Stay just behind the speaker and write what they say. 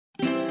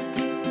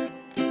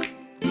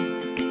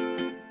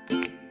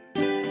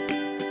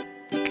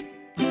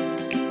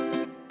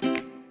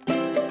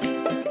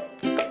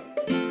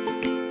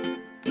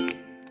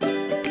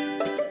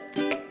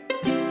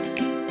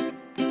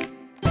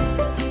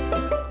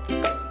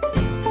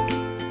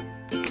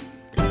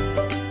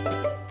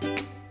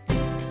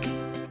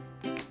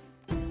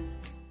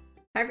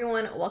Hi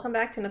everyone, welcome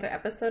back to another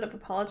episode of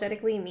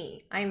Apologetically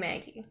Me. I'm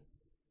Maggie.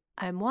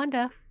 I'm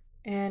Wanda.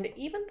 And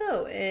even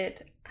though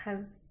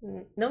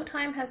no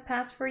time has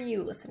passed for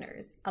you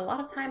listeners, a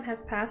lot of time has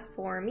passed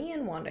for me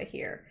and Wanda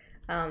here.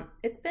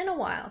 It's been a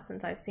while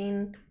since I've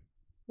seen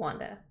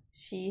Wanda.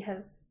 She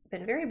has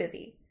been very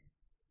busy.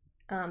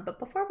 But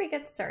before we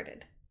get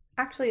started,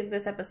 actually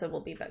this episode will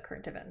be about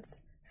current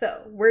events.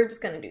 So we're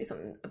just gonna do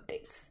some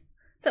updates.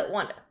 So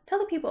Wanda, tell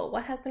the people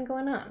what has been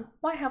going on.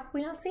 Why have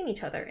we not seen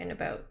each other in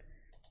about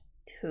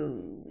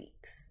 2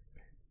 weeks?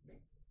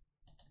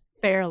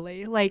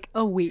 Barely, like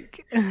a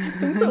week. It's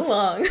been so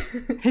long.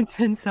 It's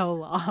been so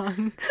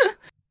long.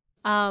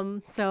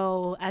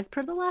 So as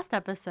per the last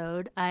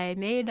episode, I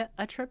made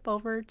a trip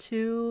over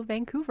to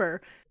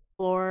Vancouver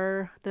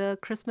for the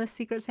Christmas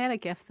Secret Santa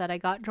gift that I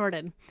got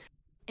Jordan.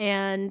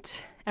 And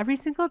every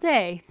single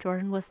day,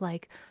 Jordan was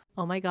like,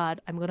 "Oh my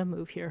God, I'm gonna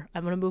move here.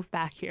 I'm gonna move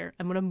back here.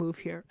 I'm gonna move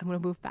here. I'm gonna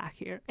move back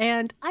here."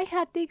 And I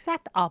had the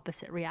exact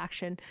opposite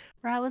reaction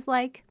where I was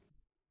like,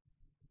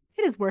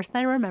 "It is worse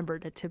than I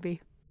remembered it to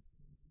be."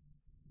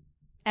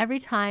 Every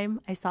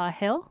time I saw a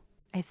hill,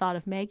 I thought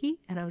of Maggie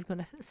and I was going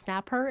to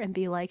snap her and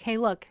be like, "Hey,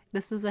 look,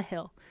 this is a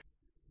hill."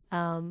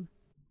 Um,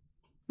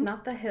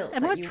 Not the hill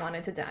I'm that not you tr-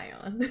 wanted to die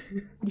on.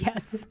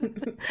 yes.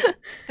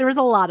 There was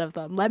a lot of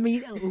them. Let me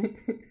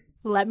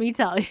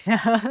tell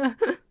you.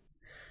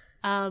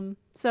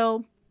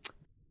 So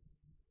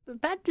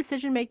bad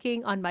decision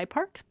making on my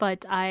part,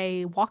 but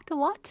I walked a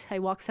lot. I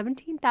walked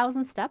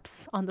 17,000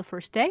 steps on the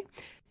first day,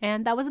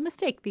 and that was a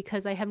mistake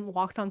because I haven't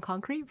walked on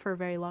concrete for a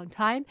very long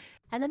time.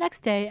 And the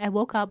next day, I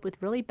woke up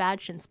with really bad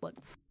shin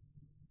splints.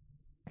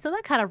 So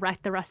that kind of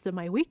wrecked the rest of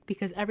my week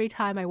because every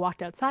time I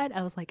walked outside,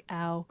 I was like,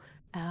 ow,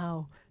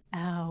 ow,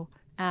 ow,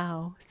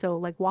 ow. So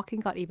like walking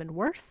got even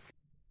worse.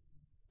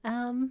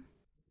 Um,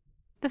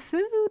 the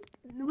food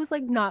was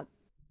like not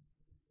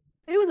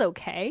it was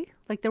okay.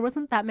 Like there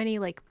wasn't that many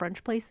like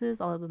brunch places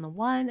other than the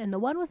one, and the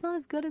one was not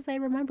as good as I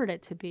remembered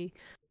it to be.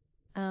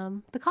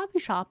 The coffee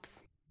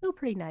shops still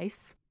pretty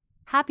nice.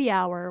 Happy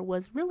hour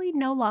was really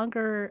no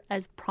longer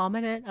as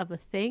prominent of a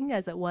thing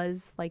as it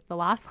was like the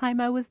last time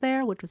I was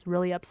there, which was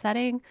really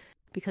upsetting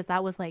because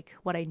that was like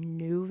what I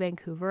knew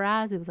Vancouver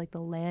as. It was like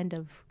the land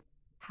of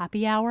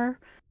happy hour.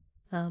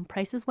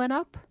 Prices went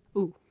up.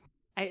 Ooh,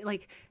 I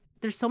like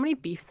there's so many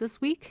beefs this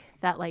week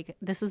that like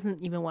this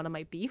isn't even one of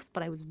my beefs,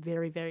 but I was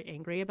very, very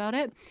angry about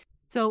it.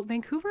 So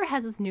Vancouver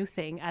has this new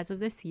thing as of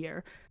this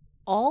year.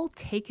 All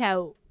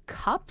takeout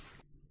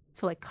cups,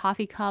 so like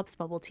coffee cups,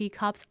 bubble tea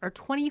cups, are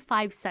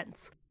 25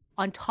 cents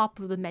on top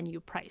of the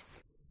menu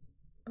price.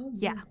 Oh,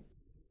 Yeah.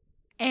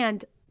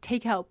 And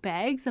takeout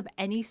bags of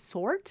any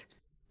sort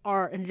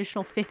are an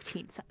additional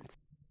 15 cents.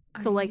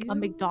 are So like a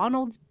you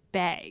McDonald's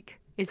bag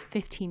is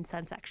 15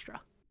 cents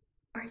extra.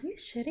 are you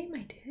shitting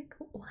my dick?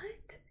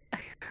 What?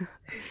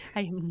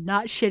 I am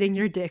not shitting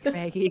your dick,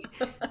 Maggie.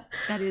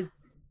 That is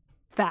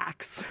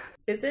facts.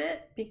 Is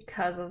it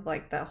because of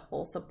like the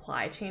whole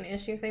supply chain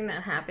issue thing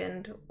that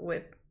happened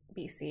with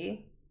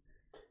BC?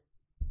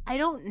 I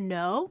don't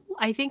know.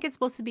 I think it's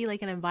supposed to be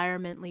like an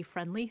environmentally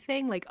friendly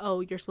thing. Like,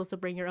 oh, you're supposed to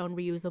bring your own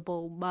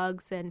reusable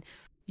mugs and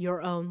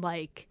your own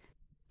like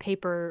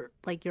paper,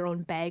 like your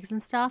own bags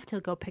and stuff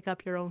to go pick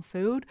up your own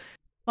food.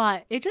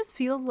 But it just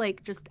feels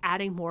like just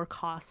adding more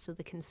cost to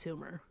the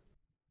consumer.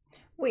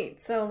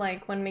 Wait, so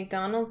like when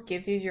McDonald's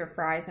gives you your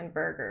fries and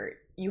burger,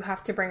 you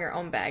have to bring your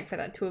own bag for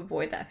that to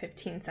avoid that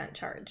 15-cent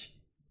charge.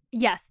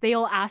 Yes,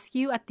 they'll ask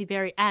you at the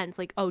very end,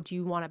 like, oh, do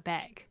you want a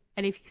bag?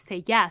 And if you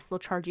say yes, they'll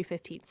charge you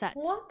 15 cents.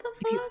 What the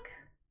If you, fuck?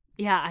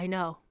 yeah, I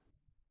know.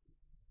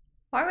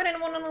 Why would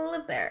anyone want to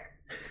live there?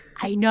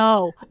 I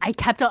know. I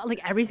kept on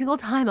like every single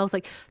time I was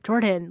like,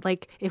 Jordan,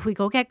 like if we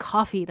go get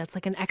coffee, that's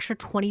like an extra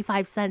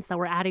 25 cents that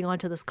we're adding on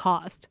to this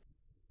cost.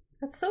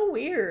 That's so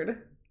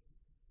weird.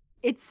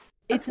 It's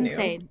That's new.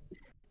 insane.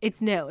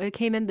 It's new. It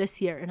came in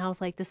this year and I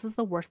was like, this is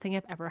the worst thing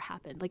I've ever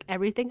happened. Like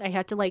everything I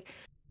had to like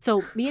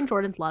so me and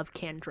Jordan love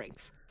canned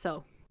drinks.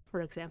 So,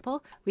 for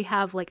example, we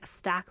have like a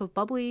stack of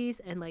bubblies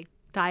and like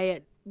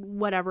diet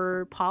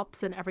whatever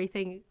pops and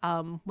everything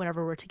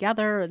whenever we're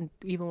together and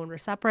even when we're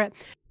separate.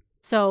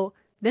 So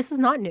this is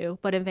not new,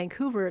 but in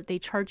Vancouver, they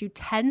charge you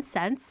 10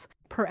 cents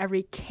per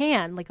every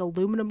can, like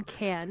aluminum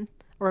can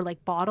or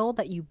like bottle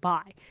that you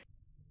buy.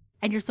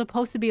 And you're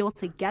supposed to be able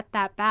to get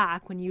that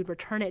back when you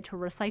return it to a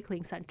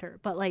recycling center.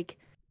 But like,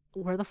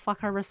 where the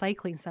fuck are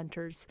recycling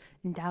centers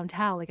in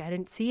downtown? Like, I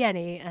didn't see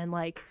any. And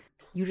like,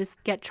 you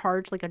just get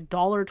charged like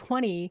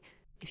 $1.20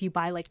 if you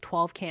buy like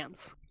 12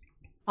 cans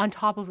on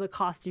top of the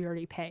cost you're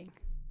already paying.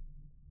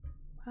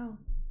 Wow.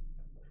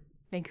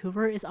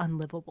 Vancouver is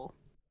unlivable.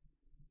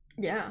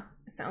 Yeah,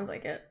 it sounds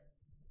like it.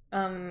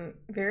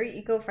 Very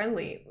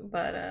eco-friendly,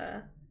 but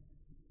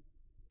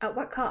at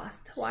what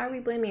cost? Why are we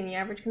blaming the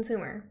average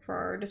consumer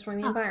for destroying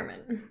the Uh,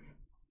 environment?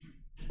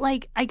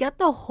 like I get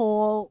the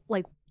whole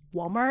like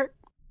Walmart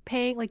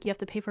paying like you have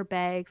to pay for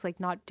bags, like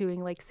not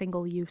doing like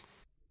single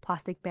use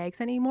plastic bags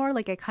anymore.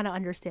 Like I kind of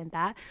understand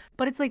that.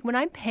 But it's like when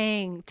I'm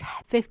paying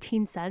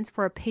 15 cents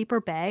for a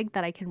paper bag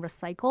that I can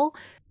recycle,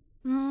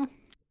 mm,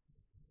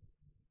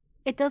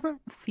 it doesn't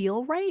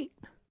feel right.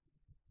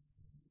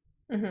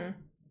 Mm-hmm.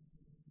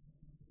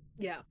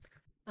 Yeah.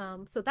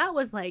 So that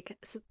was like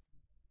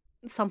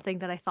something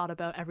that I thought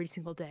about every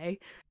single day,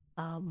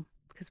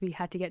 because we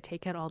had to get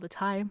takeout all the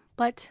time.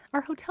 But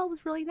our hotel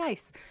was really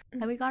nice,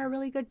 and we got a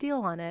really good deal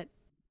on it.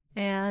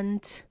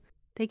 And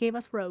they gave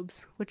us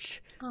robes,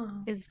 which Oh,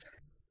 is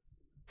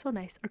so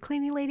nice. Our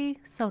cleaning lady,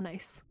 so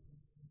nice.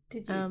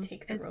 did you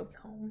take the And robes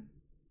home?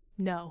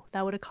 no,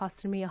 that would have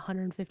costed me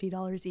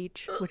 $150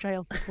 each, Ugh. which I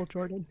also told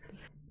Jordan.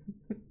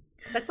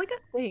 That's like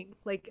a thing.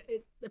 Like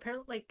it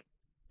apparently like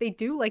they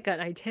do like an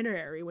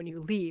itinerary when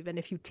you leave, and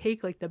if you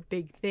take like the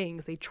big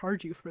things, they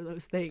charge you for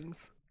those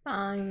things.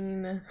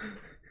 Fine.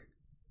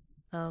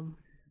 Um,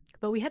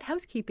 but we had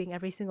housekeeping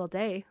every single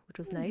day, which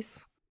was Hmm, nice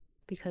that's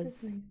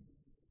because nice.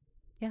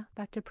 yeah,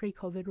 back to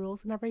pre-COVID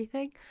rules and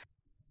everything.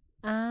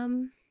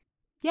 Um,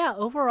 yeah,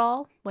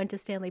 overall went to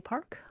Stanley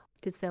Park.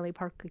 Did Stanley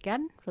Park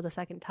again for the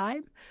second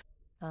time.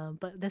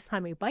 But this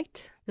time we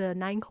biked the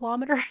 9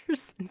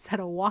 kilometers instead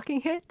of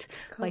walking it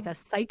like Cool. a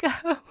psycho.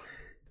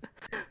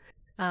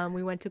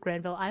 We went to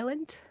Granville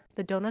Island.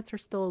 The donuts are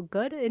still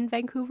good in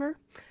Vancouver.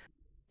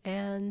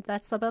 And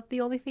that's about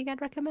the only thing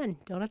I'd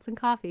recommend, donuts and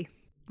coffee.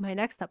 My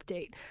next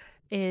update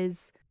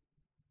is,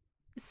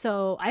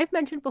 so I've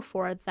mentioned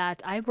before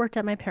that I've worked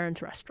at my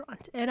parents'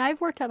 restaurant, and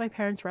I've worked at my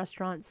parents'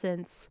 restaurant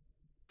since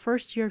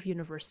first year of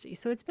university.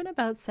 So it's been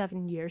about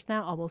 7 years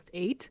now, almost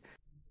 8.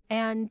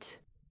 And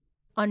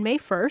on May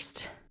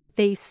 1st,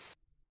 they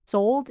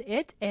sold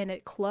it and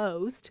it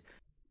closed.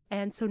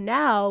 And so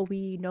now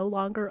we no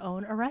longer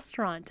own a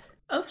restaurant.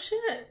 Oh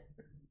shit.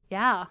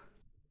 Yeah.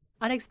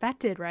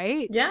 Unexpected,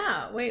 right?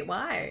 Yeah. Wait,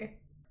 why?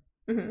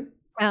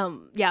 Mm-hmm.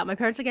 Yeah, my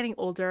parents are getting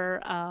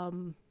older.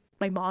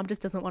 My mom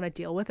just doesn't want to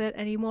deal with it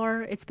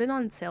anymore. It's been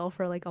on sale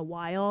for like a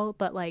while,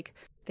 but like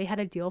they had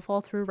a deal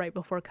fall through right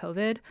before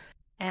COVID,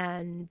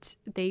 and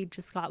they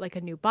just got like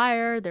a new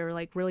buyer. They were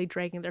like really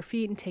dragging their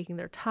feet and taking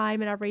their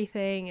time and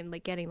everything, and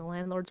like getting the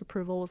landlord's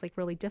approval was like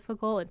really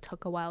difficult. It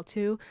took a while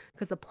too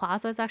because the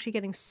plaza is actually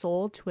getting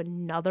sold to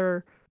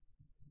another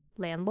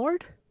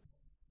landlord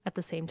at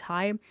the same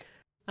time.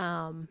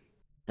 Um,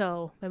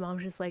 so my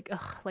mom's just like,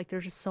 ugh, like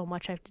there's just so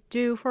much I have to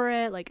do for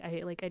it. Like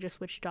I just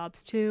switched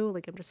jobs too.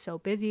 Like I'm just so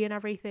busy and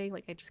everything.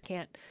 Like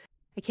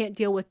I can't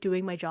deal with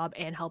doing my job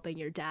and helping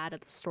your dad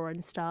at the store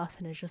and stuff.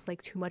 And it's just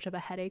like too much of a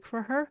headache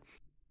for her.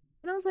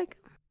 And I was like,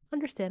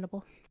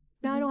 understandable.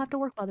 Now I Mm-hmm. don't have to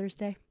work Mother's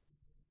Day.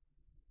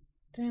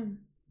 Damn.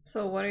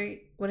 So what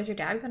is your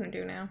dad gonna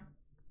do now?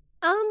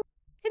 Um,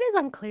 it is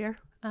unclear.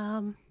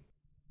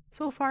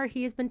 So far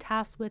he has been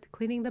tasked with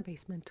cleaning the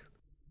basement.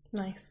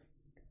 Nice.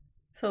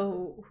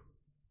 So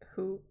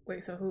who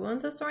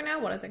owns the store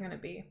now? What is it gonna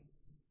be?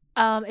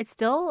 It's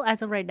still,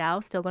 as of right now,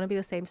 still going to be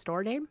the same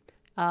store name.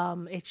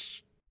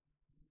 It's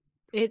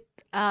it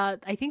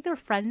I think they're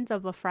friends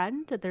of a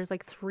friend. There's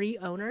like 3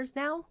 owners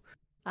now,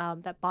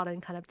 that bought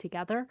in kind of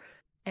together,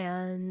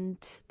 and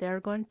they're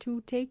going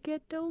to take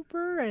it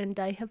over, and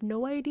I have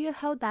no idea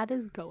how that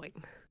is going.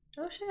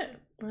 Oh shit.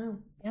 Wow.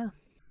 Yeah.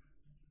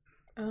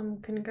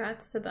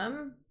 Congrats to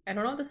them. I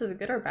don't know if this is a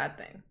good or bad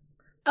thing,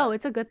 Oh, but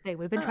it's a good thing.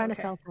 We've been oh trying to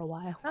okay. sell for a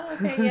while. Oh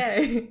okay,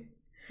 yay.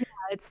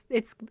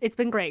 It's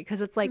been great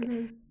because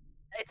Mm-hmm.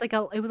 it's like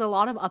it was a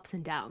lot of ups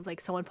and downs. Like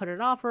someone put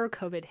an offer,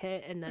 COVID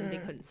hit, and then they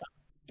Mm, couldn't sell.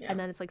 yeah. And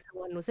then it's like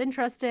someone was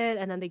interested,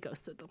 and then they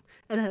ghosted them.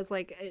 And then it's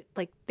like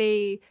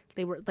they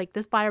were like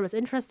this buyer was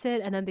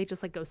interested, and then they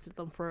just like ghosted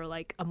them for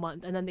like a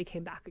month, and then they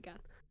came back again.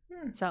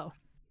 Hmm. So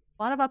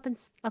a lot of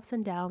ups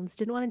and downs.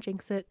 Didn't want to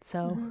jinx it, so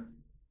Mm-hmm.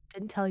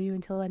 didn't tell you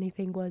until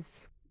anything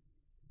was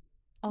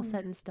all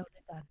set in Nice. stone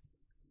and done.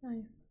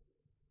 Nice.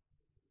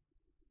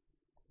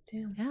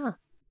 Damn. Yeah.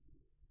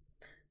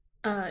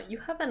 You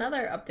have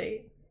another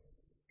update.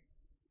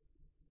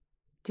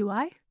 Do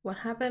I? What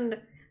happened?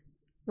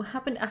 What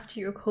happened after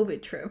your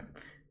COVID trip?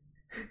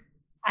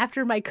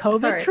 After my COVID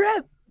Sorry.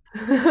 trip.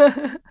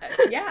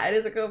 Yeah, it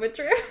is a COVID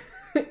trip.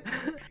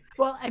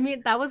 Well, I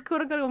mean, that was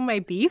going to go with my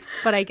beefs,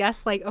 but I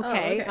guess like Oh,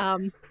 okay,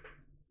 okay.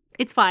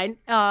 it's fine.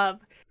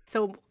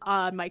 So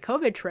on my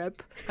COVID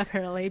trip,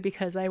 apparently,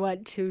 because I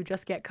went to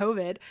just get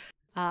COVID,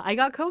 I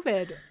got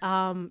COVID.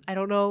 I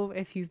don't know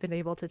if you've been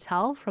able to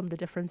tell from the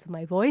difference in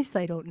my voice.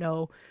 I don't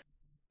know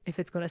if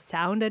it's going to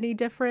sound any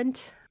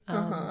different.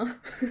 Uh-huh.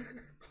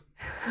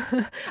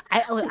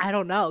 I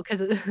don't know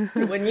because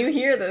When you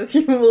hear this,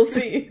 you will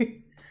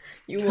see.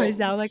 You do I will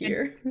sound like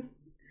hear.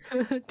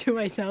 do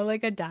I sound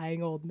like a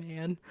dying old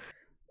man?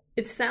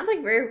 It sounds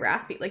like very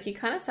raspy. Like you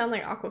kind of sound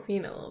like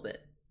Aquafina a little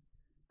bit.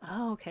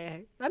 Oh,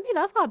 okay. I mean,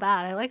 that's not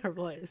bad. I like her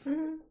voice.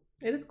 Hmm.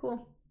 It is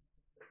cool.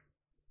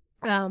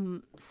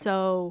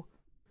 So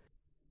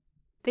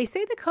they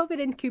say the COVID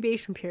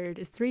incubation period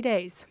is 3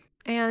 days.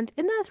 And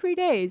in that 3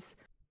 days,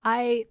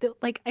 I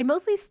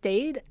mostly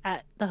stayed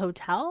at the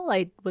hotel.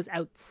 I was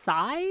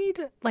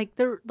outside. Like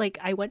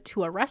I went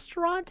to a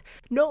restaurant.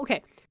 No,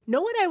 okay.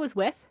 No one I was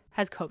with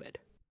has COVID.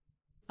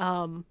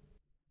 Um,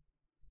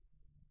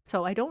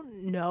 so I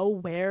don't know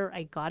where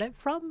I got it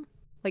from.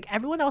 Like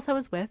everyone else I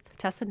was with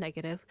tested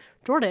negative.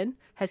 Jordan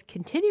has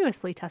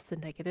continuously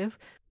tested negative.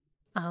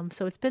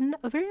 So it's been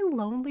a very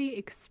lonely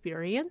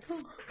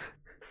experience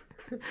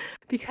Oh.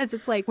 because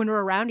it's like when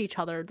we're around each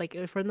other, like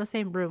if we're in the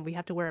same room, we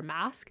have to wear a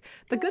mask.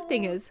 The good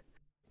thing Oh. is,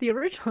 the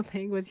original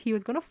thing was he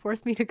was going to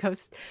force me to go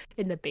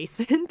in the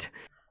basement.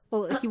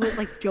 Well, he was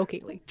like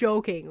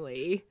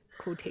jokingly,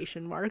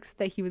 quotation marks,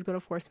 that he was going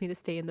to force me to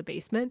stay in the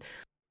basement.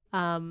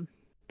 Um,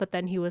 but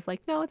then he was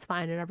like, no, it's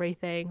fine and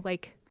everything.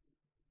 Like,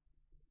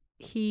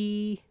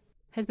 he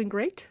has been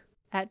great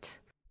at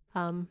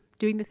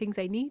doing the things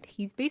I need.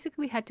 He's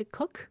basically had to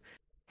cook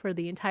for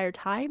the entire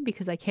time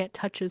because I can't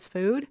touch his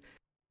food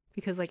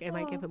because like I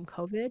might give Oh. him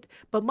COVID.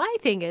 But my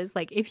thing is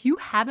like if you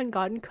haven't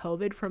gotten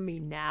COVID from me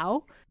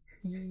now,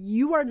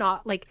 you are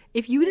not like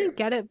if you didn't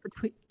get it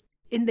between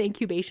in the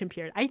incubation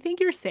period, I think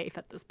you're safe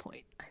at this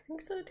point. I think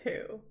so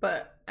too,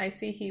 but I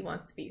see he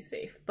wants to be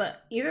safe.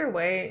 But either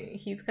way,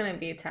 he's gonna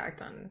be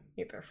attacked on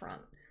either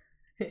front.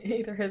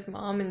 Either his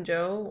mom and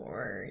Joe,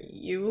 or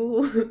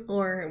you,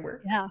 or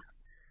work. Yeah.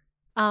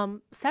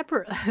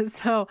 Separate.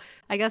 So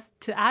I guess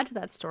to add to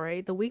that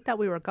story, the week that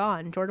we were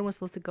gone, Jordan was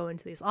supposed to go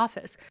into his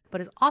office, but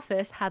his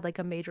office had like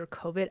a major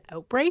COVID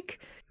outbreak.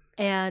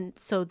 And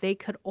so they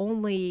could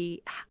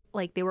only,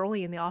 like, they were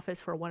only in the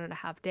office for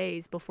 1.5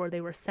 days before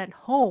they were sent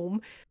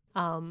home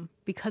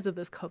because of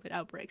this COVID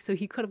outbreak. So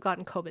he could have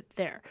gotten COVID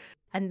there.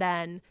 And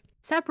then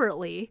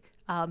separately,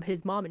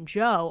 his mom and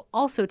Joe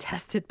also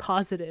tested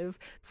positive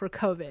for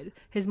COVID.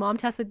 His mom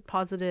tested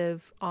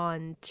positive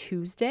on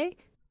Tuesday,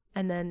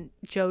 and then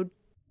Joe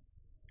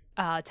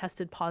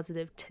tested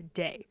positive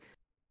today.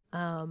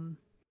 Um,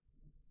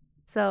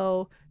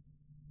 so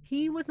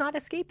he was not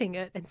escaping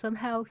it, and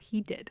somehow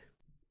he did.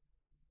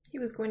 He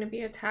was going to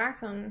be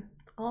attacked on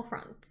all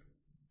fronts.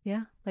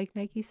 Yeah, like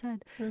Maggie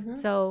said. Mm-hmm.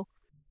 So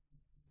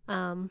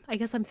I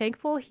guess I'm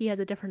thankful he has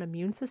a different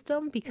immune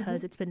system Mm-hmm.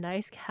 because it's been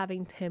nice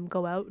having him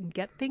go out and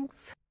get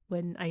things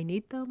when I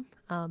need them.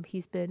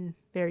 He's been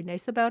very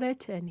nice about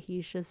it, and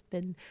he's just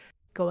been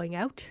going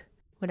out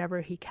whenever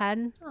he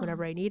can,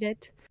 whenever Oh. I need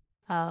it.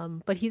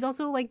 But he's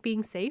also like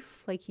being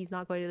safe. Like he's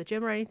not going to the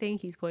gym or anything.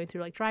 He's going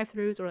through like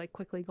drive-throughs or like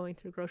quickly going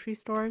through grocery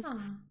stores Oh.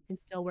 and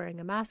still wearing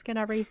a mask and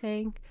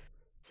everything.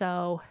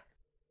 So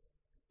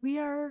we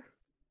are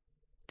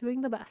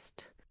doing the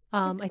best.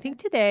 I Okay. think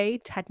today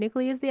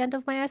technically is the end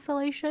of my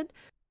isolation.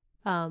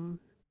 Um,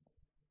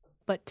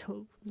 but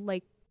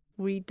like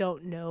we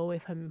don't know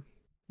if I'm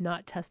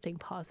not testing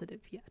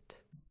positive yet.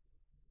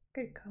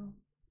 Good call.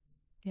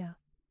 Yeah.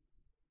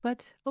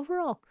 But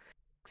overall,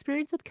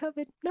 experience with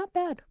COVID, not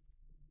bad.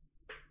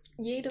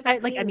 Yay to I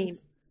mean,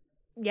 vaccines.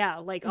 yeah,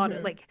 like on it,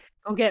 Mm-hmm. like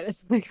go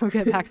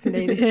get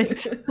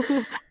vaccinated.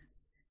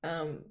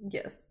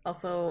 Yes.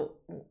 Also,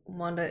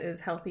 Wanda is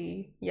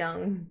healthy,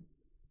 young,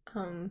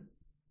 um,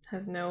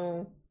 has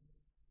no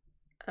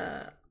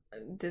uh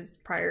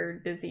prior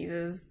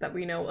diseases that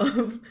we know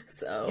of.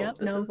 So Yep,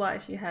 this is no. why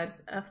she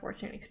has a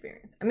fortunate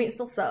experience. I mean, it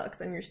still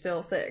sucks and you're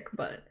still sick,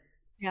 but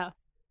Yeah.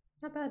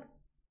 not bad.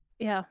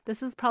 Yeah,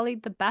 this is probably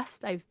the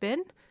best I've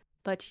been,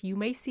 but you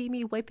may see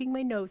me wiping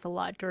my nose a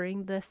lot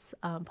during this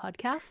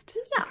podcast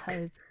Yuck.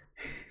 because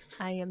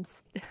I am.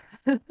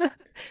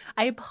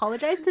 I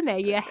apologized to It's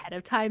Maggie okay. ahead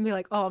of time, be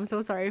like, "Oh, I'm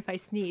so sorry if I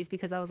sneeze,"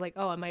 because I was like,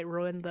 "Oh, I might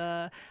ruin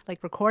the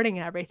like recording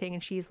and everything."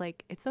 And she's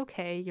like, "It's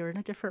okay. You're in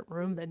a different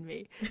room than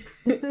me."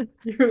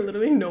 You're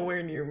literally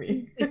nowhere near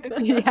me.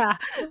 Yeah,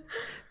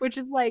 which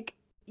is like,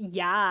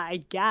 yeah,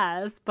 I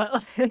guess,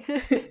 but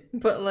like,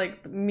 But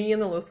like me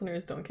and the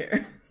listeners don't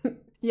care.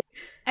 yeah,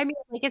 I mean,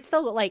 like it's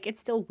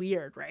still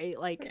weird, right?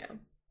 Like, Yeah.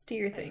 Do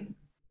your thing.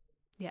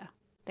 yeah,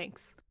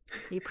 thanks.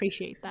 I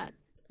appreciate that.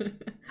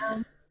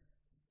 Um,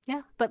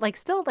 yeah, but like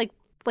still like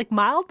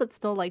mild, but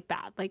still like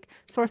bad. Like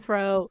sore Yes.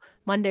 throat.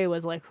 Monday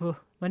was like, whew,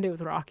 Monday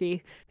was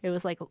rocky. It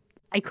was like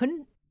I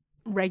couldn't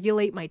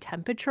regulate my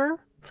temperature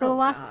for the Oh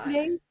last two God.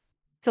 days.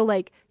 So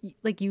like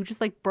you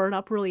just like burn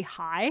up really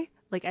high.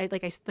 Like I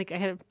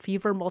had a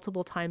fever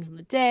multiple times in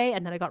the day,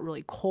 and then I got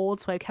really cold,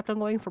 so I kept on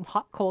going from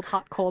hot, cold,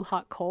 hot, cold,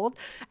 hot, cold,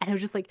 and it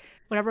was just like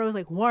whenever I was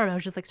like warm, I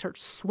was just like start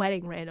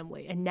sweating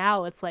randomly, and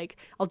now it's like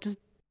I'll just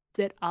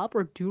sit up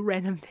or do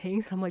random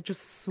things, and I'm like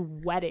just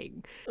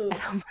sweating, and Ugh.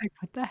 I'm like,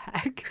 what the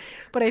heck?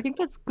 But I think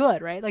that's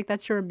good, right? Like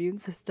that's your immune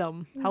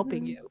system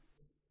helping Hmm. you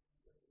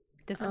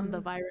defend the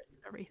Um. virus and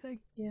everything.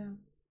 Yeah.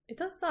 It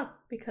does suck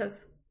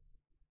because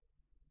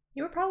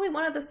you were probably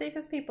one of the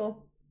safest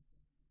people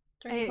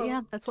during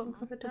Yeah, during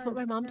COVID that's what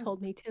my times. mom Yeah.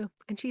 told me too.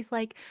 And she's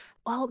like,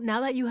 "Well,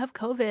 now that you have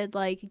COVID,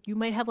 like you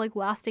might have like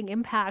lasting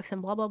impacts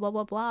and blah blah blah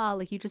blah blah.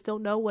 Like you just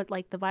don't know what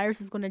like the virus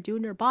is going to do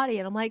in your body."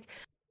 And I'm like,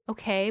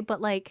 "Okay,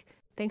 but like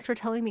thanks for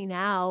telling me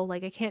now.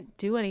 Like I can't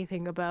do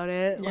anything about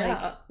it." Like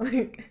Yeah.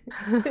 Like,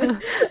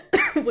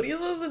 what are you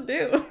supposed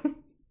to do?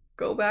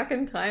 Go back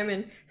in time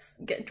and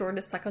get Jordan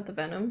to suck out the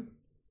venom?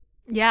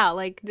 yeah,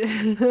 like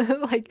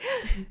like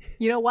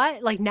you know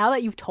what? Like now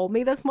that you've told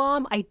me this,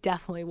 mom, I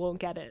definitely won't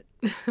get it.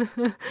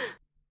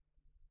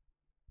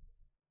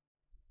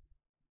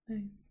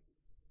 Nice.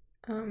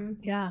 Um.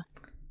 Yeah.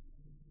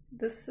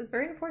 This is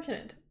very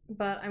unfortunate,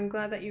 but I'm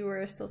glad that you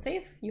were still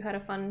safe. You had a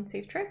fun,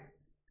 safe trip.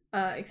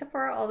 Except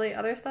for all the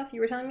other stuff you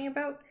were telling me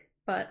about.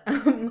 But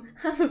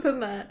other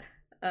than that,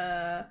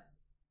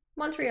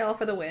 Montreal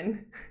for the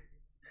win.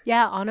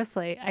 Yeah,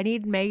 honestly, I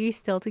need Maggie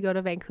still to go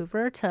to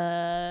Vancouver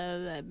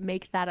to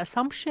make that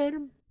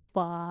assumption,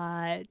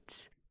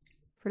 but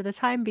for the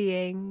time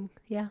being,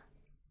 yeah,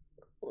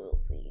 We'll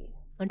see.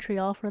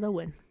 Montreal for the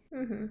win.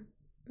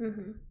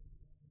 Mm-hmm.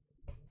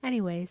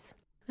 Anyways,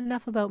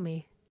 enough about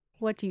me.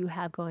 What do you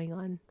have going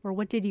on, or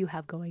what did you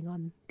have going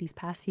on these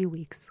past few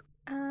weeks?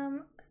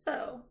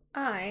 So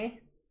I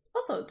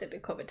also did a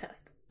COVID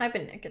test. I've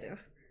been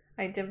negative.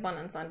 I did one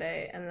on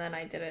Sunday, and then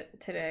I did it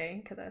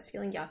today because I was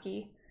feeling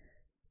yucky.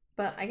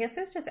 But I guess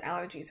it's just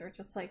allergies or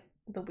just like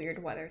the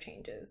weird weather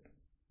changes.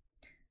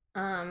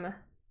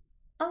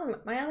 Oh,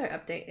 my other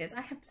update is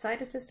I have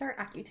decided to start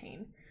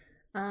Accutane.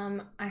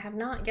 I have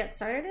not yet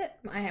started it.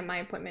 My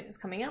appointment is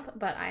coming up,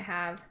 but I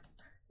have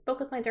spoke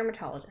with my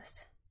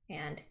dermatologist,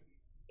 and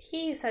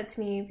he said to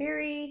me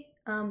very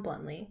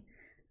bluntly,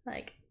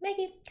 like,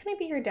 Maggie, can I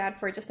be your dad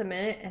for just a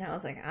minute? And I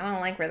was like, I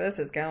don't like where this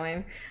is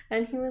going.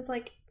 And he was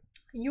like,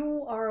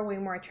 you are way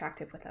more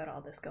attractive without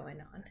all this going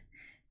on.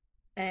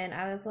 And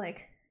I was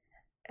like,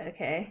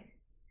 okay,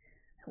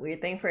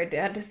 weird thing for a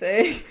dad to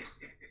say.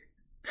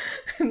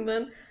 And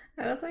then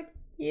I was like,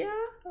 yeah,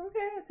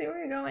 okay, I see where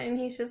you're going. And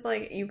he's just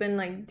like, you've been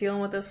like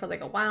dealing with this for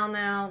like a while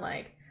now.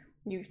 Like,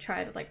 you've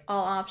tried like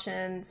all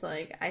options.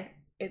 Like,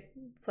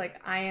 it's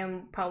like I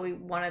am probably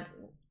one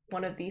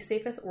of the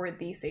safest or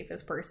the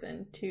safest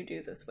person to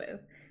do this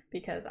with,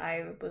 because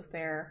I was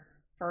there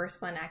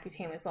first when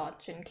Accutane was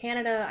launched in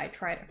Canada. I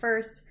tried it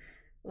first.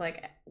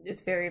 Like,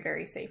 it's very,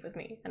 very safe with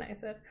me. And I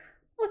said,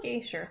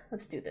 okay, sure,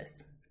 let's do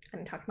this.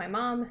 And I talked to my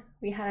mom.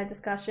 We had a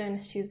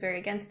discussion. She was very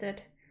against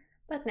it.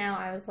 But now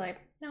I was like,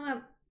 you know what?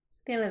 At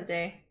the end of the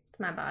day, it's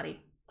my body.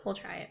 We'll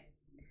try it.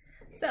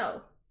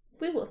 So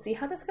we will see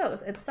how this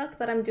goes. It sucks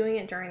that I'm doing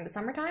it during the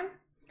summertime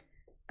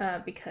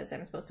because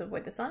I'm supposed to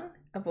avoid the sun,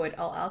 avoid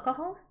all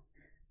alcohol,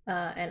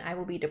 and I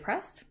will be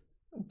depressed.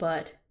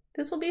 But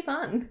this will be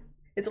fun.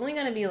 It's only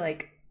going to be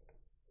like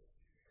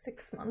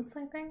 6 months,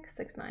 I think.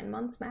 6-9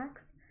 months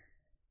max.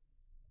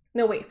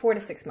 No, wait, 4 to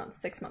 6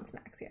 months. 6 months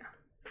max, yeah.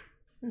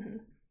 Mm-hmm.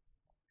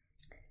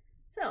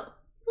 So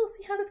we'll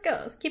see how this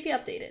goes. Keep you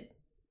updated.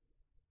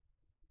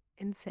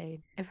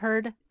 Insane. I've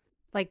heard,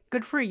 like,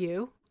 good for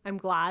you. I'm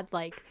glad,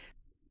 like,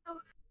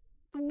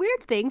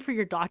 weird thing for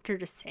your doctor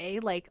to say,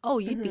 like, oh,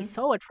 you'd be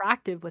so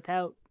attractive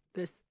without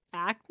this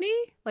acne?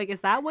 Like,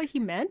 is that what he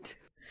meant?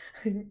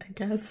 I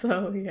guess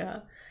so, yeah.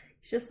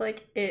 It's just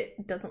like,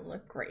 it doesn't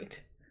look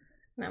great.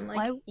 And I'm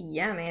like,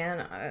 yeah,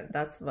 man,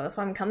 that's why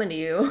I'm coming to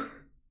you.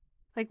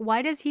 Like,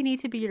 why does he need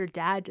to be your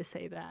dad to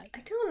say that?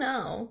 I don't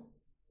know.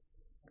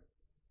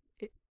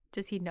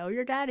 Does he know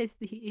your dad? Is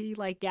he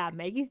like, yeah,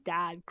 Maggie's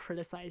dad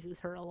criticizes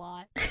her a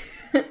lot.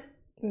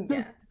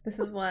 Yeah, this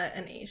is what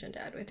an Asian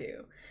dad would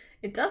do.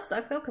 It does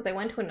suck though, because I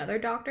went to another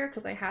doctor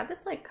because I had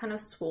this like kind of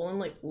swollen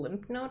like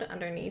lymph node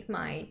underneath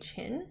my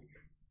chin.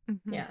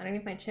 Mm-hmm. Yeah,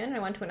 underneath my chin. I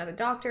went to another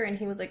doctor and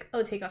he was like,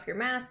 oh, take off your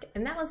mask.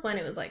 And that was when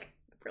it was like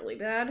really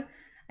bad.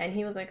 And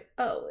he was like,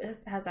 oh,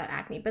 has that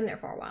acne been there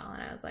for a while?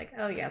 And I was like,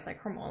 oh yeah, it's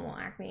like hormonal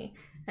acne.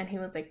 And he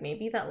was like,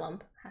 maybe that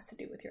lump has to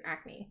do with your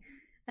acne.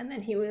 And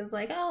then he was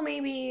like, oh,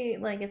 maybe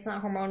like it's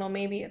not hormonal.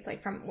 Maybe it's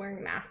like from wearing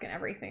a mask and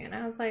everything. And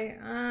I was like,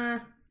 I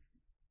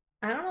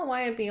don't know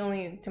why it'd be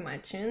only to my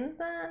chin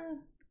then.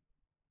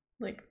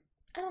 Like,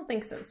 I don't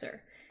think so,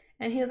 sir.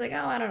 And he was like,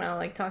 oh, I don't know,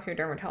 like, talk to your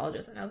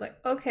dermatologist. And I was like,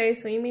 okay,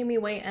 so you made me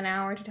wait an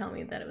hour to tell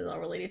me that it was all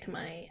related to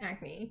my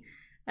acne.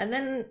 And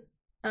then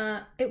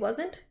it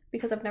wasn't,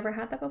 because I've never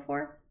had that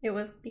before. It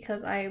was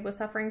because I was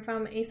suffering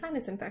from a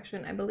sinus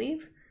infection, I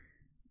believe.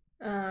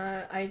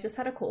 I just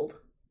had a cold.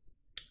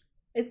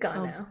 It's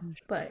gone now,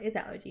 but it's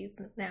allergies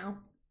now.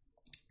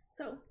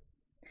 So,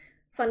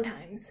 fun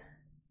times.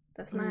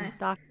 That's my...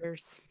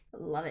 doctors.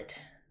 Love it.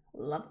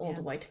 Love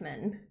old white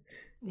men.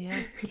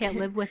 Yeah, can't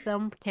live with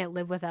them, can't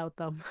live without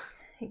them.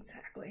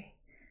 Exactly.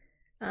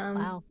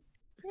 Wow.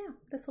 Yeah,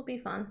 this will be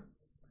fun.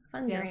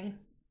 Fun journey.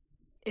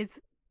 Is,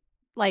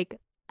 like,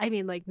 I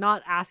mean, like,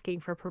 not asking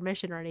for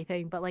permission or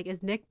anything, but, like,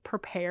 is Nick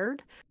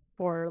prepared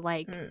for,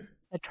 like,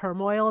 the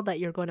turmoil that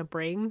you're going to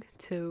bring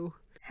to...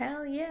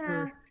 Hell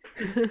yeah.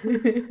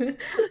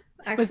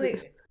 Actually,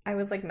 I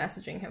was, like,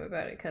 messaging him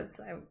about it because,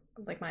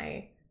 like,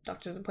 my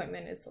doctor's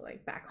appointment is,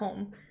 like, back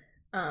home.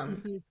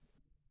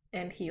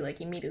 And he,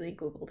 like, immediately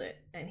Googled it.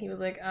 And he was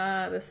like,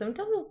 the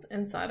symptoms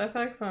and side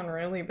effects sound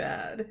really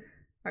bad.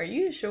 Are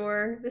you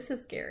sure? This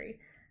is scary.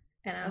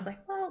 And I was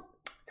like, well,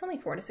 it's only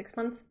 4 to 6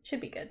 months. Should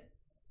be good.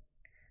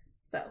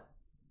 So,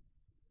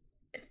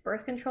 if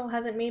birth control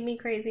hasn't made me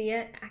crazy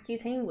yet,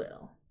 Accutane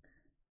will.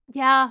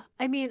 Yeah,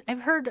 I mean,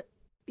 I've heard...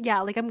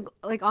 Yeah, like, I'm,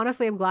 like,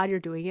 honestly, I'm glad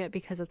you're doing it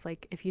because it's,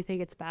 like, if you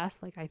think it's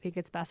best, like, I think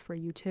it's best for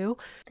you too.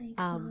 Thanks,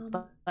 Mom.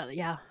 But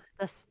yeah,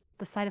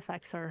 the side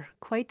effects are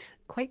quite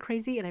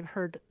crazy, and I've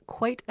heard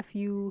quite a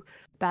few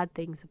bad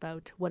things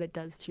about what it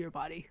does to your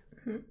body.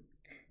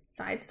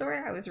 Side story,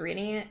 I was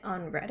reading it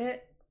on Reddit,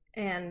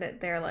 and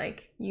they're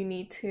like, you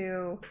need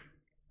to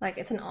Like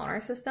it's an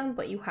honor system,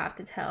 but you have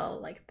to tell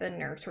like the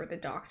nurse or the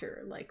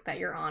doctor like that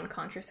you're on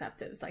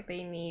contraceptives. Like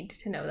they need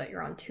to know that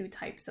you're on two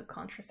types of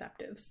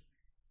contraceptives.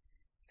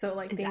 So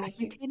like Is they make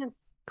you Accutane a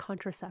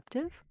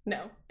contraceptive?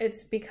 no.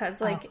 It's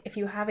because Oh, like if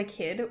you have a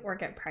kid or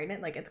get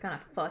pregnant, like it's gonna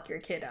fuck your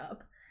kid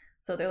up.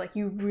 So they're like,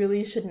 you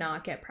really should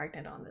not get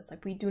pregnant on this.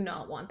 Like we do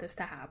not want this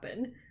to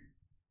happen.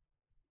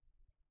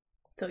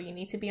 So you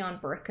need to be on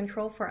birth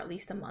control for at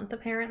least a month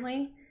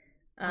apparently,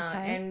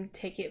 okay. and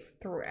take it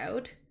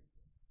throughout.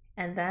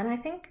 And then I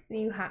think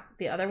you have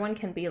the other one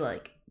can be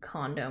like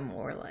condom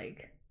or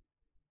like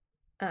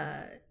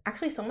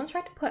actually someone's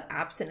tried to put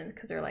abstinence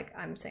because they're like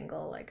I'm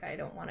single, like I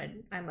don't want to,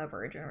 I'm a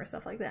virgin or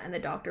stuff like that, and the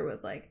doctor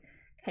was like,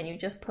 can you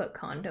just put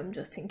condom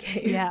just in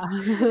Yeah.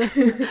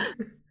 case?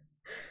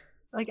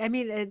 Like, I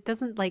mean, it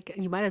doesn't like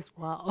you might as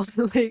well.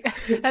 Like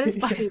that is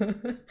why the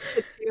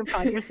thing of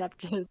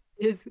contraceptives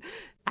is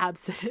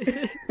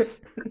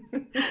abstinence.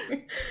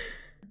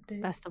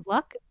 Best of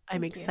luck.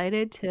 I'm Thank you.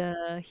 excited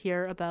to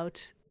hear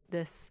about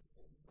this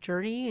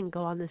journey and go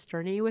on this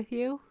journey with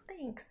you.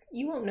 Thanks.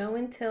 You won't know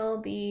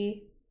until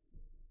the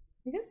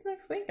I guess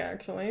next week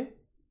actually.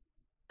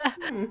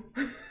 Hmm.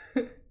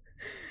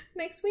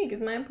 Next week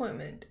is my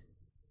appointment.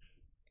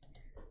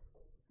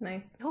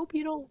 Nice. I hope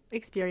you don't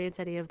experience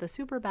any of the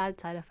super bad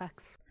side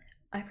effects.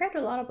 I've read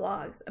a lot of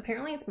blogs.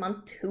 Apparently it's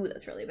month 2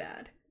 that's really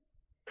bad.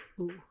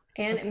 Ooh,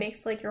 And it okay.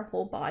 makes like your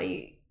whole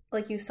body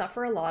like you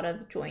suffer a lot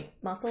of joint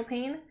muscle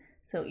pain.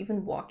 So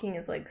even walking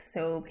is like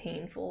so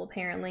painful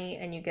apparently,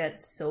 and you get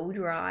so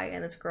dry.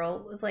 And this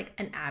girl was like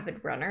an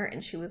avid runner,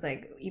 and she was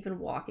like even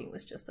walking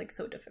was just like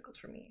so difficult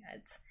for me.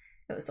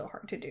 It was so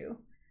hard to do.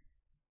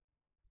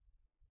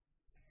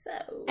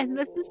 And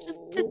this is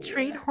just to So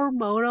treat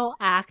hormonal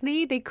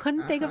acne. They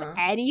couldn't think of uh-huh.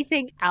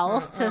 anything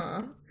else to.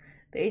 Uh-uh.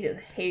 They just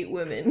hate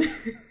women.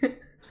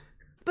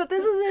 But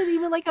this isn't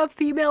even like a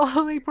female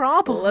only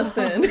problem.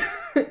 Listen.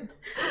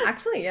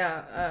 Actually,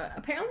 yeah.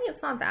 Apparently,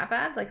 it's not that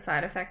bad. Like,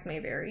 side effects may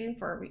vary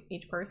for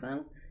each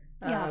person.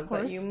 Yeah, of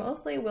But you course.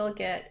 mostly will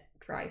get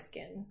dry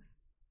skin.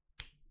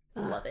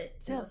 Uh, Love it in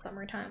the Still.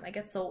 summertime. I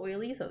get so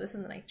oily, so this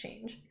is a nice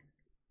change.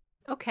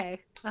 Okay.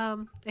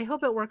 I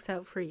hope it works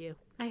out for you.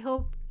 I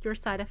hope your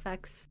side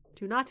effects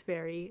do not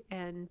vary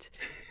and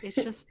it's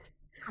just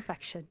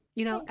perfection.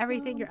 Thanks,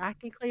 Everything Mom. your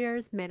acne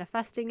clears,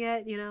 manifesting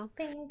it.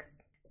 Thanks.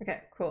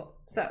 Okay, cool.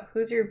 So,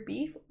 who's your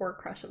beef or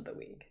crush of the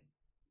week?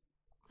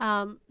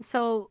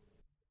 So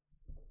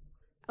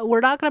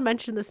we're not going to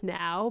mention this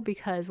now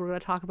because we're going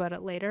to talk about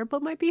it later,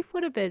 but my beef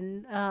would have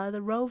been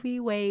the Roe v.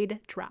 Wade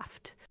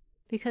draft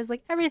because,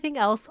 like everything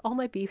else, all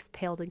my beefs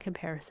paled in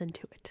comparison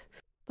to it.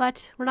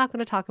 But we're not going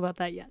to talk about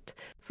that yet.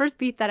 First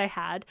beef that I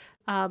had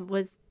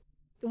was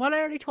one I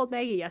already told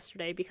Maggie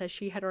yesterday because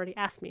she had already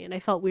asked me, and I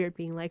felt weird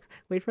being like,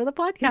 wait for the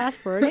podcast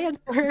for an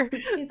answer.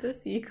 It's a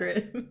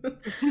secret.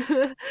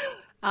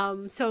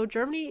 So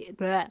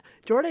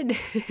Jordan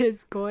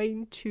is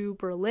going to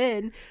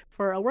Berlin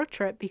for a work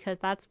trip because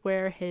that's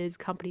where his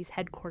company's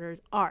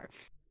headquarters are.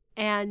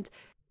 And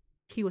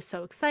he was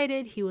so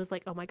excited. He was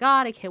like, "Oh my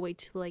God, I can't wait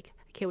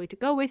to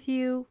go with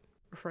you,"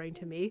 referring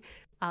to me.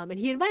 And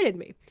he invited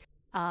me,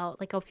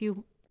 like a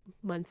few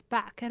months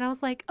back, and I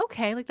was like,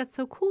 "Okay, like that's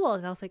so cool."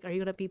 And I was like, "Are you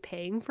gonna be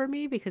paying for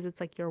me because it's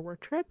like your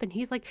work trip?" And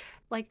he's like,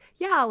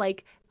 "Yeah,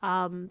 like,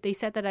 they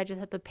said that I just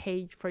have to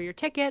pay for your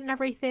ticket and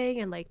everything,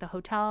 and like the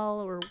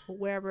hotel or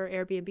wherever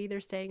Airbnb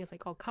they're staying is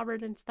like all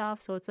covered and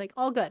stuff, so it's like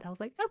all good." I was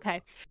like,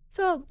 "Okay."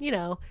 So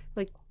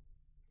like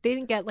they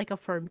didn't get like a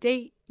firm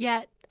date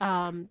yet.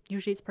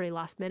 Usually it's pretty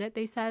last minute,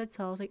 they said.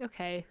 So I was like,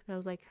 okay. And I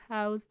was like,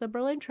 how's the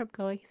Berlin trip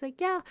going? He's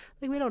like, yeah,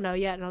 like we don't know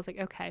yet. And I was like,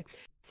 okay.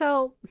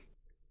 So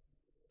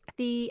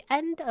the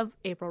end of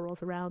April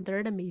rolls around, they're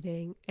in a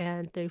meeting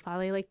and they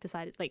finally like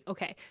decided like,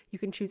 okay, you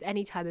can choose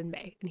any time in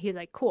May. And he's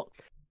like, cool.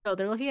 So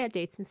they're looking at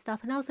dates and stuff.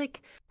 And I was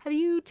like, have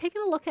you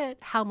taken a look at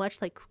how much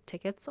like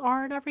tickets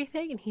are and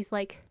everything? And he's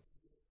like,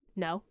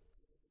 no.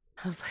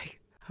 I was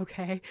like,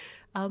 okay.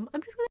 I'm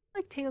just gonna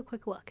like take a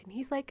quick look. And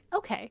he's like,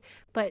 okay.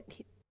 But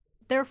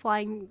they're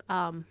flying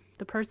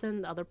the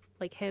person, the other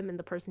like him and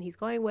the person he's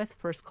going with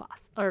first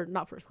class. Or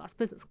not first class,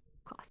 business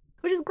class.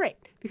 Which is great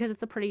because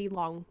it's a pretty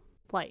long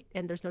flight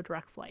and there's no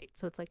direct flight.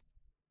 So it's like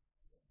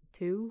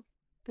two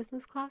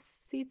business class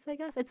seats, I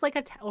guess. It's like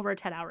over a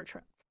 10-hour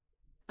trip.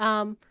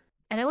 Um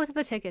and I looked at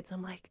the tickets,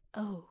 I'm like,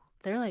 oh,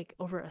 they're like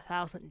over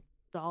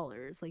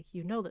 $1,000. Like,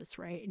 you know this,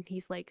 right? And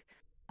he's like,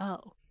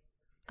 oh,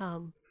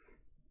 um,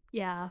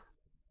 yeah,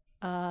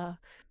 uh,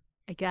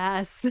 I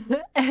guess.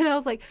 And I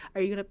was like,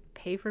 are you gonna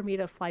pay for me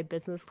to fly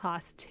business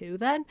class too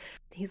then?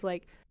 He's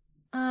like,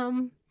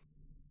 um,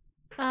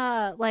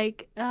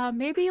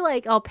 maybe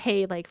like I'll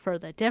pay like for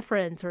the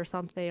difference or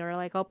something, or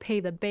like I'll pay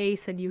the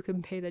base and you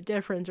can pay the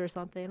difference or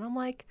something. And I'm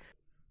like,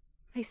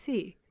 I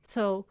see.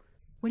 So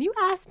when you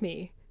asked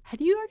me, had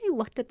you already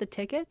looked at the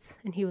tickets?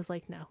 And he was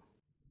like, no.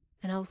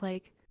 And I was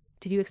like,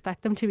 did you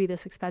expect them to be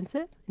this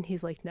expensive? And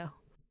he's like, no.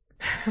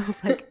 I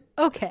was like,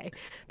 okay,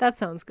 that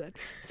sounds good.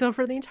 So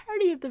for the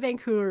entirety of the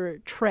Vancouver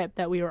trip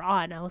that we were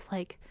on, I was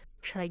like,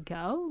 should I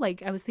go?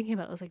 Like I was thinking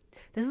about it. I was like,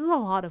 this is a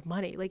lot of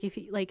money. Like if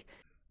you like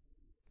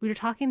we were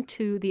talking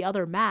to the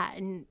other Matt,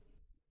 and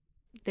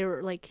they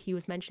were like, he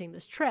was mentioning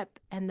this trip,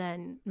 and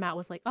then Matt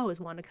was like, "Oh, is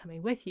Wanda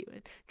coming with you?"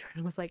 And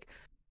Jordan was like,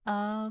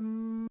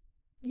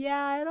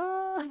 yeah, I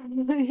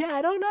don't, yeah,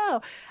 I don't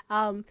know."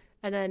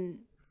 And then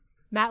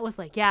Matt was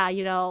like, "Yeah,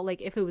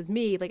 like if it was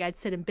me, like I'd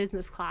sit in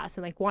business class,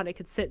 and like Wanda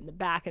could sit in the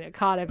back in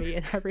economy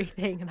and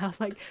everything." And I was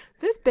like,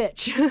 "This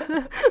bitch."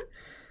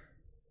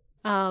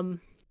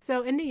 um,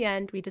 so in the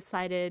end, we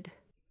decided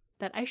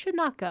that I should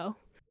not go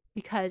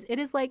because it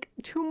is like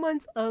 2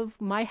 months of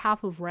my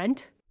half of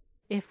rent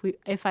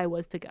if I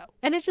was to go.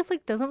 And it just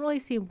like doesn't really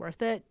seem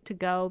worth it to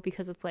go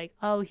because it's like,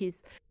 oh,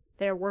 he's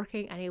there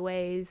working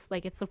anyways.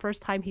 Like it's the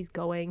first time he's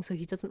going, so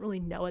he doesn't really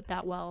know it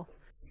that well.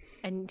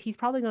 And he's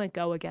probably going to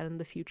go again in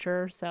the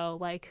future. So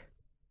like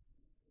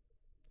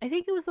I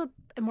think it was a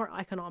more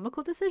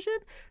economical decision,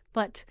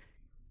 but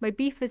my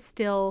beef is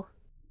still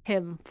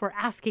him for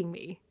asking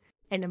me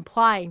and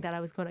implying that I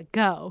was going to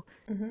go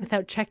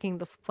without checking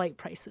the flight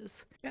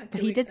prices. Got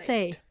But too he did excited.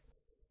 say,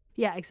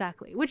 yeah,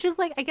 exactly. Which is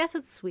like, I guess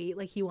it's sweet.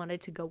 Like he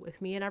wanted to go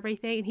with me and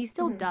everything, and he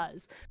still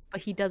does,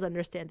 but he does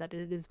understand that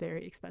it is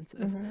very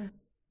expensive.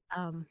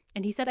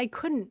 And he said I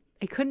couldn't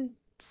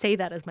say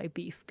that as my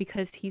beef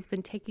because he's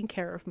been taking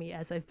care of me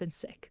as I've been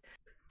sick.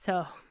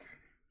 So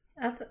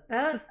That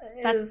that's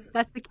is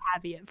that's the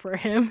caveat for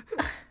him.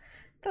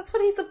 that's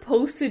what he's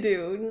supposed to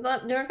do. You're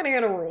not gonna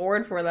get a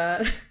reward for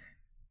that.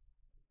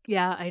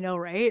 Yeah, I know,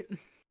 right?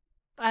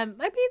 I mean,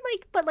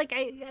 like, but like,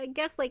 I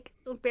guess like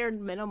bare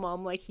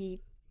minimum, like he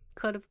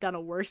could have done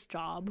a worse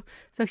job.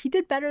 So he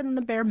did better than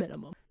the bare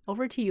minimum.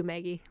 Over to you,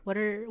 Maggie. What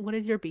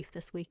is your beef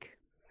this week?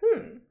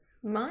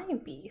 My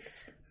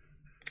beef.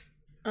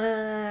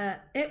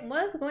 It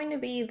was going to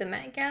be the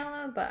Met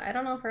Gala, but I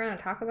don't know if we're gonna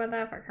talk about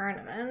that for current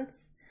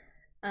events.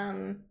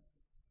 Um,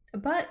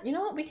 but you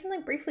know what? We can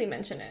like briefly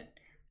mention it.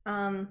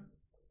 Um,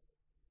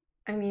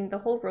 I mean, the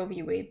whole Roe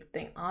v. Wade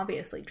thing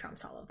obviously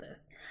trumps all of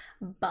this,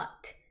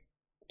 but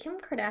Kim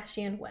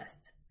Kardashian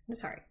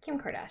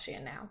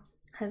now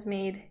has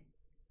made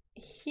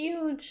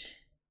huge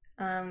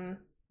um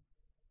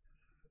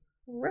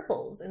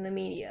ripples in the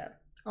media,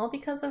 all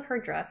because of her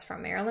dress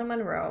from Marilyn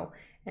Monroe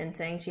and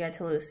saying she had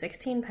to lose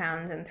 16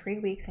 pounds in 3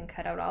 weeks and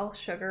cut out all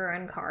sugar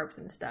and carbs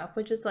and stuff,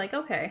 which is like,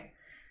 okay,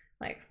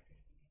 like,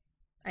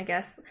 I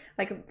guess,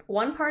 like,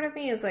 one part of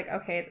me is like,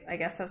 okay, I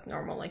guess that's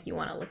normal. Like, you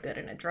want to look good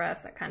in a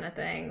dress, that kind of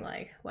thing,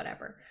 like,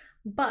 whatever.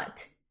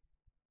 But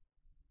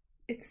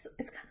it's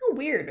kind of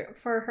weird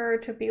for her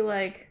to be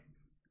like,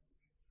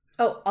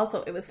 oh,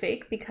 also, it was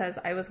fake because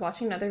I was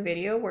watching another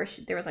video where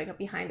there was like a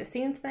behind the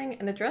scenes thing,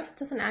 and the dress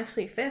doesn't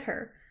actually fit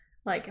her.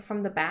 Like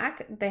from the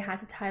back, they had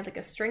to tie like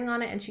a string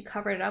on it, and she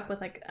covered it up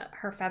with like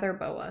her feather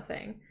boa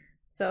thing.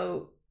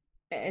 So,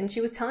 and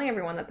she was telling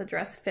everyone that the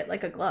dress fit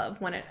like a glove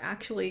when it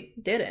actually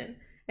didn't.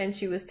 And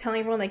she was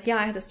telling everyone like, yeah,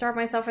 I had to starve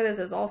myself for this.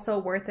 It was also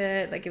worth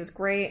it. Like it was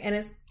great, and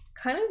it's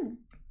kind of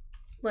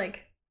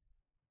like,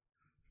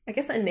 I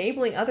guess,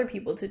 enabling other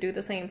people to do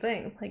the same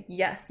thing. Like,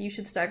 yes, you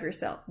should starve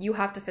yourself. You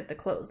have to fit the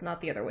clothes,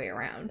 not the other way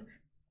around.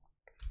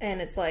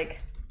 And it's like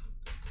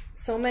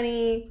so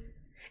many.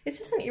 It's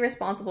just an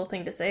irresponsible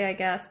thing to say, I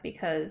guess,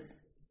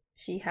 because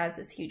she has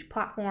this huge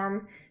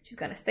platform. She's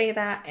going to say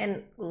that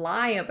and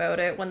lie about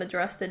it when the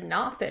dress did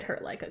not fit her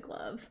like a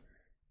glove.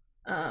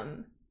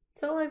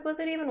 So, like, was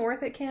it even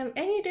worth it, Kim?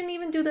 And you didn't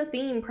even do the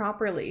theme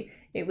properly.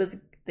 It was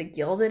the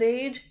Gilded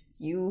Age.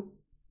 You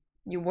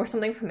wore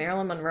something from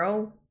Marilyn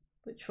Monroe,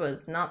 which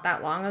was not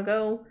that long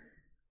ago.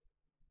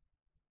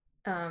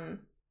 Um,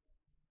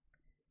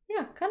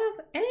 yeah, kind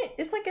of, and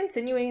it's like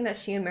insinuating that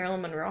she and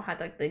Marilyn Monroe had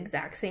like the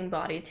exact same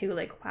body too.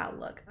 Like, wow,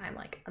 look, I'm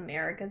like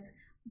America's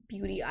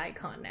beauty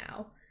icon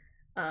now.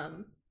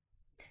 Um,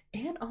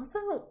 and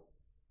also,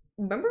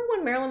 remember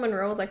when Marilyn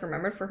Monroe was like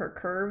remembered for her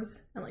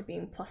curves and like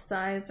being plus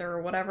size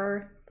or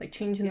whatever, like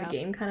changing the Yeah.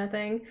 game kind of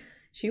thing?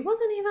 She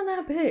wasn't even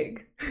that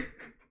big.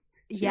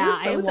 She Yeah,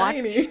 was so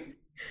tiny.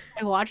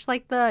 I watched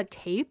like the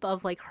tape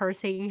of like her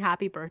singing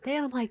happy birthday,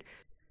 and I'm like,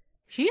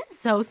 she is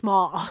so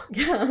small.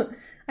 Yeah,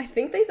 I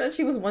think they said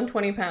she was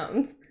 120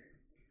 pounds.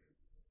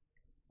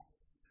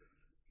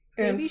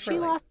 And Maybe for she like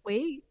lost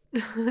weight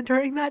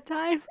during that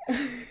time.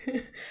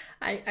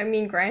 I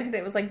mean, granted,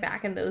 it was like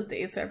back in those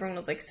days, so everyone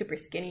was like super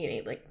skinny and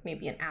ate like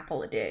maybe an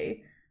apple a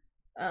day.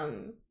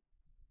 Um,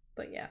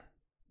 but yeah,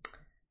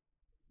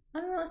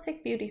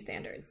 unrealistic beauty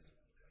standards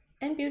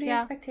and beauty Yeah.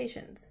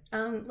 expectations.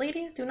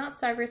 Ladies, do not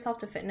starve yourself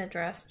to fit in a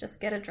dress.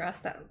 Just get a dress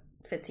that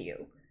fits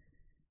you.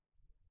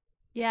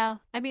 Yeah.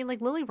 I mean, like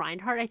Lily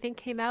Reinhart, I think,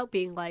 came out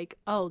being like,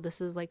 oh, this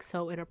is like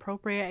so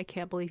inappropriate. I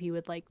can't believe you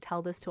would like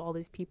tell this to all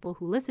these people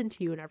who listen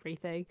to you and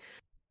everything.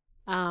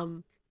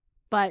 Um,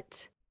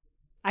 but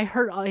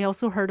I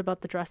also heard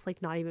about the dress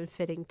like not even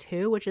fitting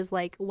too, which is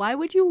like, why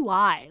would you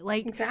lie?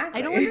 Like,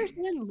 I don't Exactly.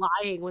 understand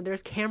lying when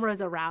there's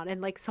cameras around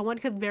and like someone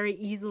could very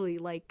easily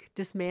like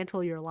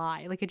dismantle your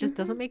lie. Like, it just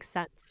doesn't Hmm. make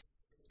sense.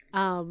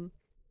 Um,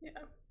 Yeah.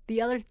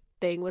 the other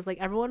thing was like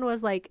everyone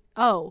was like,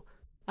 "Oh,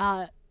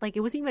 like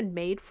it wasn't even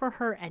made for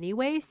her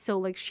anyway, so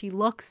like she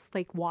looks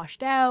like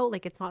washed out,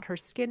 like it's not her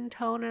skin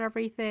tone and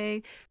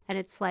everything." And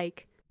it's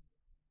like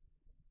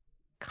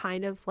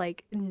kind of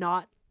like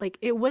not like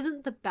it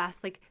wasn't the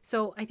best. Like,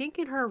 so I think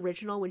in her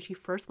original, when she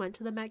first went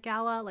to the Met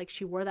Gala, like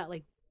she wore that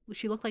like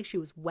she looked like she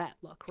was wet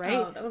look, right?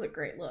 Oh, that was a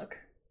great look.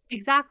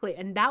 Exactly.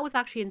 And that was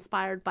actually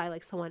inspired by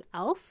like someone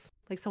else,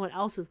 like someone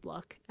else's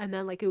look. And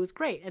then like it was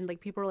great. And like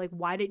people were like,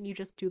 why didn't you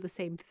just do the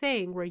same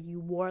thing where you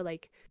wore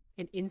like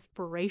an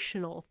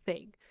inspirational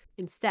thing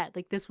instead?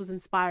 Like this was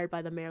inspired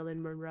by the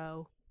Marilyn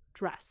Monroe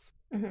dress.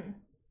 Hmm.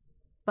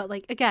 But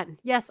like again,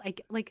 yes, I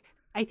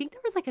think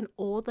there was like an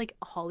old like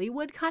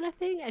Hollywood kind of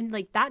thing, and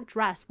like that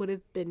dress would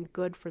have been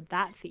good for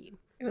that theme.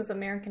 It was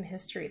American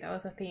history. That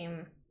was a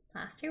theme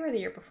last year or the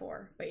year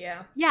before. But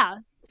yeah. Yeah.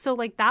 So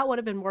like that would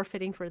have been more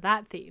fitting for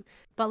that theme.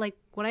 But like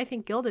when I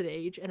think Gilded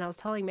Age, and I was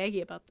telling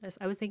Maggie about this,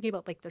 I was thinking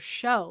about like the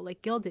show,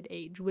 like Gilded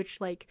Age, which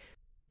like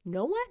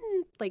no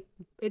one like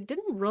it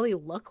didn't really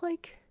look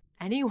like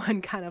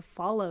anyone kind of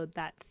followed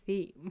that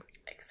theme.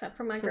 Except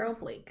for my So girl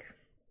Blake.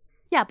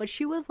 yeah, but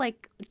she was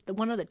like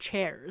one of the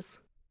chairs.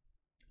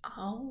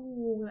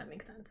 Oh, that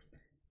makes sense.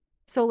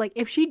 So like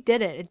if she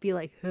did it, it'd be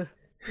like, ugh.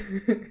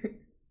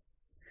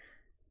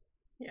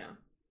 Yeah.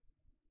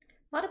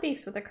 A lot of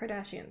beefs with the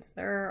Kardashians.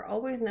 They're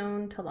always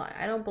known to lie.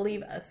 I don't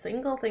believe a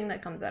single thing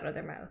that comes out of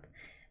their mouth.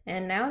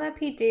 And now that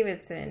Pete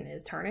Davidson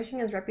is tarnishing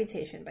his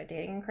reputation by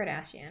dating a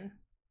Kardashian,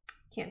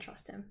 can't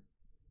trust him.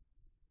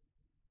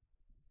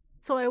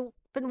 So I've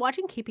been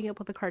watching Keeping Up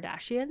with the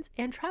Kardashians,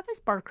 and Travis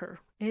Barker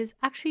is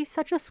actually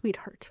such a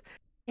sweetheart.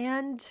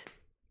 And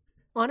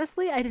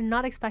honestly, I did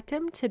not expect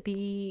him to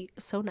be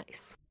so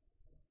nice.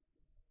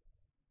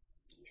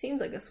 He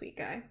seems like a sweet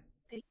guy.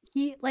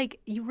 He like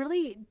you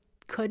really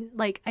couldn't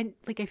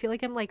I feel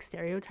like I'm like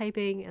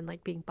stereotyping and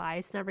like being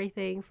biased and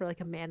everything for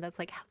like a man that's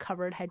like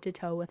covered head to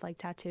toe with like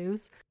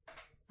tattoos.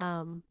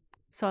 Um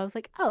so I was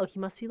like, "Oh, he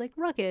must be like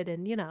rugged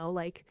and,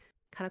 like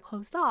kind of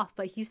closed off,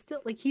 but he's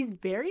still like he's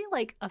very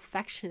like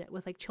affectionate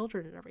with like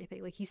children and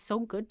everything. Like he's so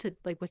good to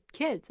like with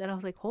kids." And I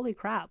was like, "Holy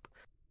crap."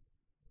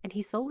 And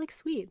he's so like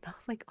sweet. And I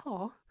was like,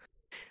 "Oh,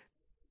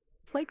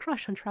 slight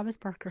crush on Travis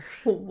Barker."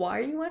 Why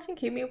are you watching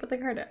Keeping Up with the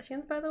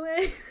Kardashians, by the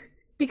way?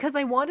 Because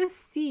I want to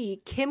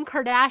see Kim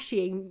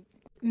Kardashian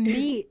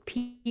meet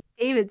Pete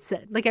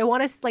Davidson. Like I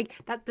want to like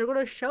that they're going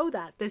to show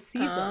that this Oh,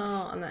 season.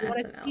 on the I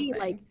want to SNL see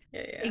like thing. Yeah,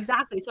 yeah.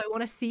 exactly. So I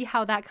want to see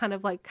how that kind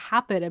of like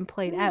happened and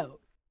played Hmm. out.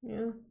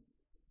 Yeah.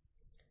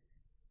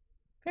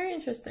 Very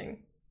interesting.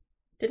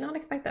 Did not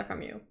expect that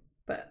from you.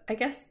 But I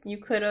guess you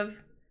could have.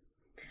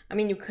 I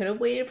mean, you could have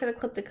waited for the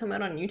clip to come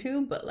out on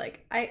YouTube, but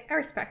like, I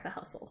respect the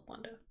hustle,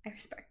 Wanda. I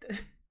respect it.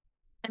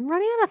 I'm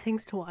running out of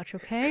things to watch,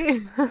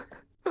 okay?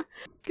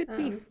 Good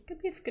beef.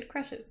 Good beef, good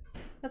crushes.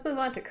 Let's move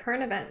on to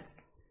current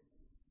events.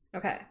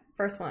 Okay,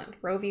 first one,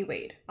 Roe v.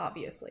 Wade,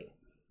 obviously.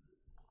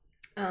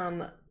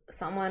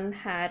 Someone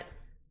had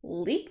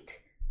leaked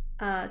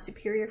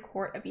Superior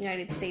Court of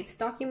United States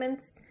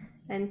documents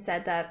and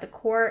said that the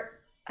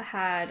court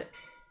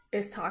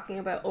is talking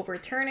about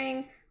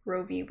overturning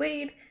Roe v.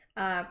 Wade.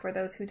 For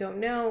those who don't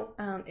know,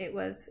 it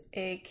was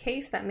a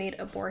case that made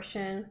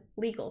abortion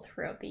legal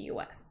throughout the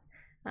U.S.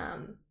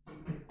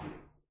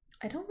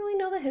 I don't really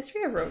know the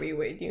history of Roe v.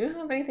 Wade. Do you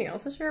have anything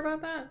else to share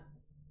about that?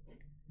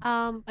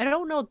 I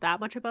don't know that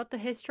much about the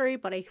history,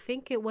 but I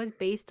think it was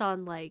based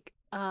on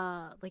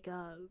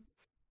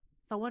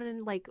someone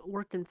in like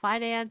worked in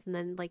finance, and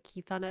then like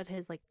he found out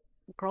his like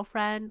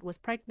girlfriend was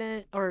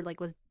pregnant or like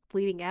was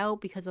bleeding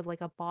out because of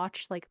like a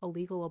botched like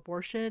illegal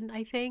abortion,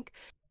 I think.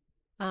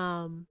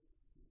 Um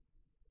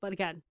but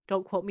again,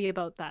 don't quote me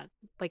about that.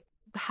 Like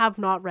have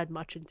not read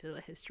much into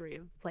the history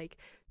of like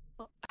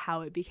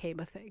how it became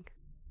a thing.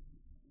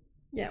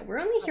 Yeah, we're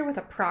only here with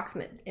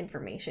approximate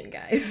information,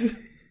 guys.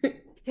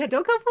 Yeah,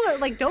 don't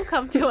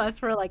come to us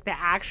for like the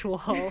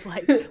actual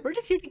like we're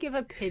just here to give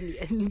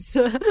opinions.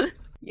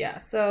 Yeah,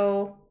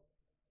 so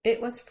it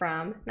was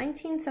from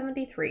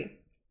 1973.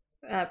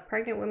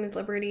 Pregnant women's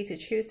liberty to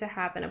choose to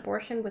have an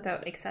abortion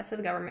without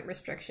excessive government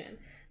restriction.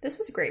 This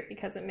was great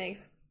because it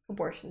makes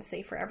abortion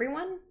safe for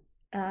everyone.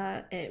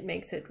 It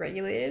makes it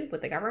regulated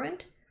with the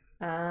government.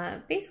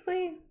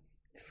 Basically,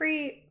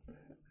 free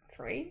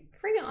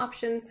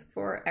options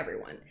for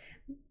everyone,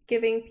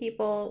 giving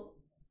people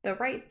the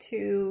right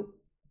to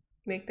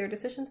make their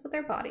decisions with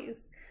their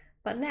bodies.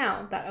 But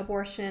now that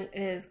abortion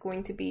is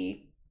going to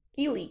be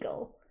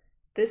illegal,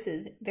 this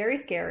is very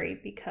scary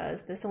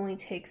because this only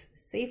takes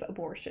safe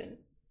abortion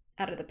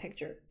out of the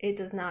picture. It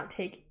does not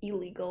take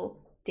illegal,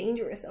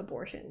 dangerous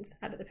abortions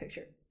out of the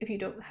picture. If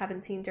you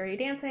haven't seen Dirty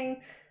Dancing,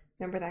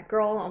 remember that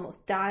girl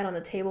almost died on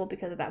the table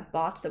because of that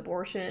botched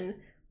abortion.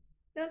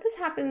 Now, this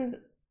happens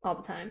all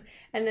the time.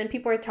 And then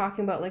people are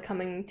talking about like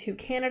coming to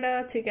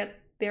Canada to get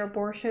their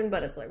abortion,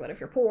 but it's like, what if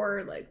you're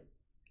poor? Like,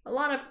 a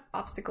lot of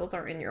obstacles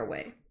are in your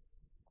way.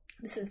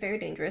 This is very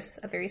dangerous,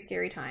 a very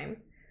scary time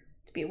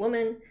to be a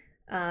woman.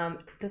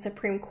 The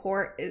Supreme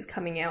Court is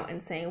coming out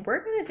and saying,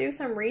 we're going to do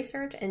some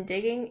research and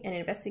digging and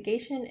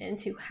investigation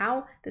into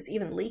how this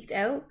even leaked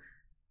out.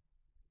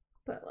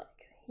 But like,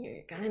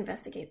 you're going to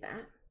investigate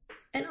that.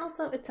 And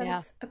also, it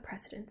sets a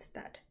precedent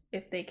that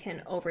if they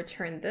can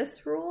overturn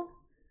this rule,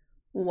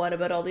 what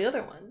about all the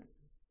other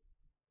ones?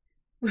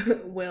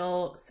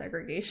 Will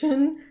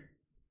segregation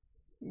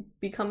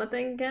become a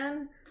thing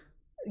again?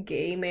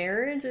 Gay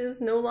marriage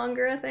is no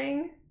longer a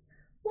thing?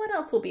 What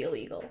else will be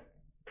illegal?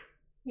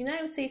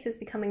 United States is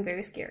becoming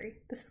very scary.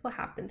 This is what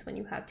happens when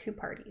you have two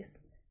parties.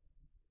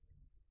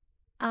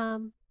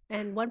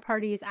 And one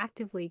party is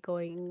actively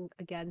going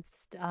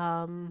against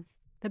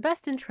the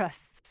best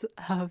interests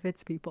of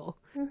its people.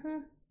 Mm-hmm.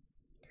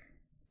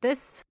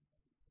 This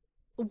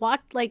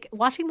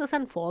watching this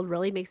unfold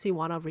really makes me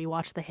want to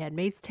rewatch The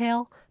Handmaid's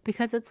Tale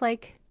because it's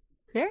like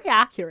very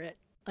accurate.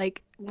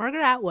 Like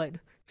Margaret Atwood,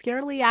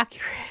 scarily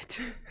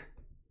accurate.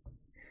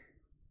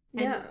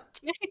 And Yeah.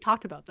 she actually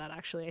talked about that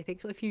actually. I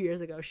think a few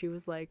years ago she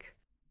was like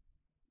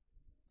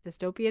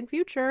dystopian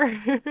future.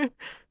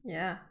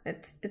 Yeah.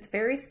 It's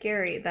very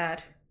scary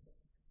that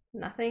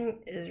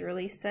nothing is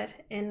really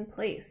set in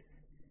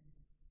place.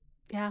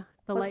 Yeah,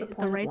 What's the the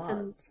point of rights and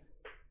laws?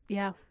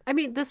 yeah. I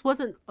mean, this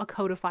wasn't a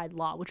codified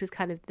law, which is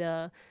kind of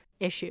the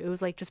issue. It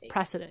was like just Space.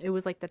 precedent. It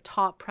was like the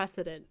top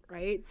precedent,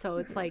 right? So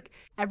it's Mm-hmm. like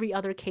every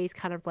other case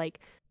kind of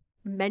like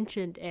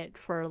mentioned it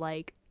for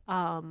like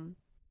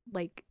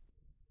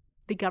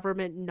the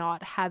government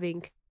not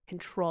having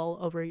control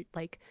over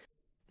like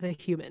the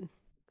human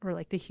or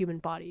like the human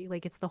body.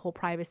 Like it's the whole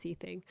privacy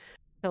thing.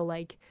 So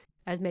like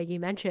as Maggie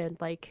mentioned,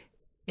 like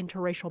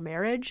interracial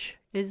marriage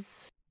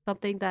is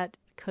something that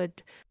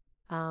could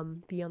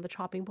be on the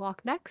chopping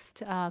block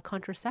next.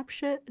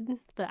 Contraception,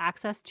 the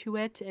access to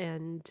it,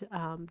 and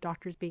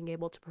doctors being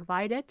able to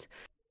provide it.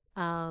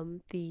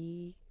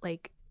 The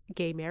like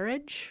gay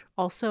marriage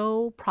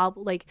also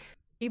probably like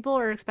people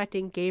are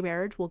expecting gay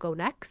marriage will go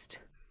next.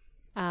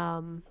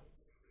 Um,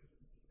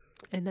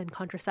 and then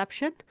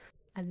contraception,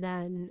 and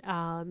then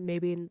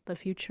maybe in the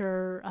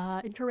future,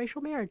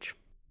 interracial marriage.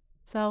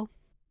 So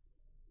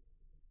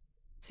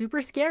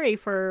super scary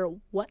for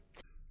what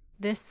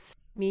this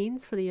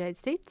means for the United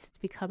States. It's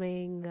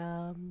becoming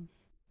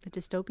the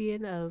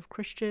dystopian of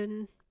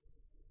Christian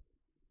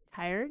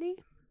tyranny.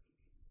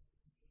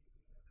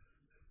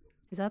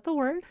 Is that the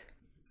word?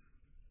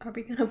 Are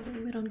we gonna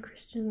blame it on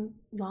Christian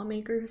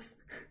lawmakers?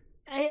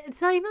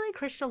 It's not even like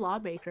Christian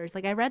lawmakers.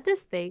 Like I read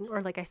this thing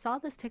or like I saw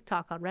this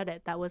TikTok on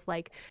Reddit that was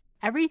like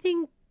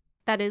everything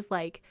that is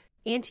like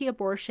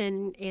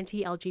anti-abortion,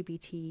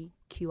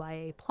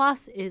 anti-LGBTQIA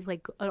plus is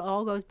like it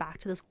all goes back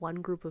to this one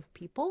group of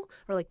people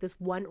or like this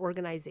one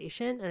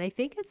organization. And I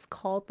think it's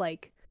called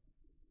like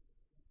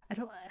I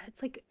don't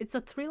it's like it's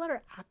a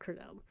three-letter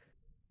acronym.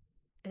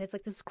 And it's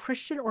like this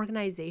Christian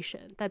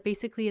organization that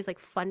basically is like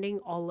funding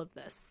all of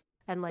this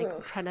and like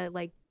trying Oof. to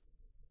like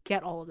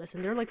get all of this.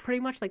 And they're like pretty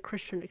much like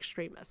Christian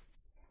extremists.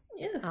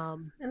 Yeah.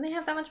 Um, And they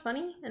have that much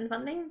money and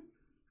funding?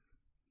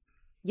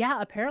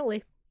 yeah,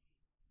 apparently,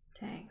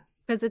 Dang.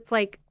 because it's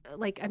like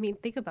I mean,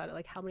 think about it.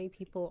 Like, how many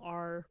people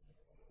are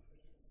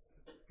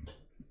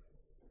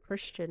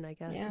Christian? I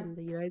guess Yeah. in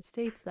the United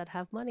States that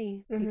have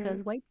money Mm-hmm.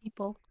 because white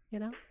people,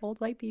 old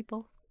white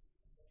people.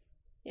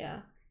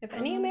 Yeah. If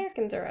any Um,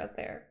 Americans are out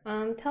there,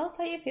 tell us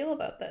how you feel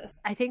about this.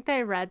 I think that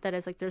I read that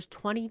it's like there's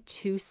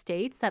 22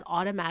 states that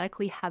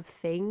automatically have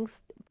things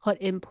put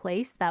in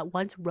place that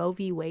once Roe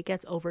v. Wade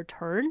gets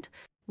overturned,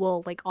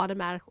 will like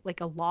automatic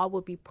like a law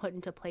will be put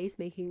into place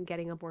making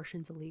getting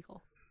abortions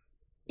illegal.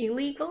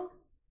 Illegal?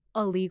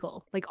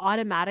 Illegal. Like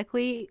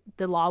automatically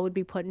the law would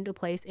be put into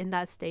place in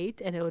that state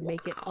and it would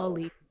make it Wow.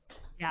 illegal.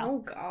 Yeah. Oh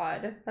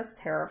God, that's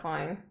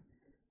terrifying.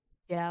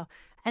 Yeah.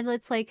 And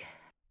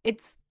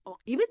it's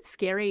even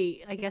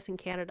scary, I guess, in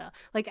Canada.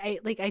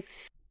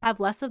 Have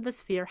less of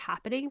this fear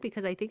happening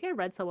because I think I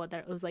read somewhere that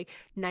it was like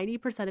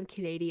 90% of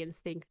Canadians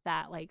think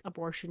that like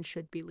abortion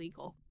should be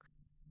legal.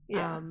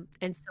 Yeah.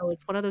 And so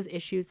it's one of those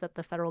issues that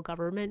the federal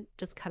government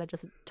just kind of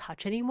doesn't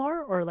touch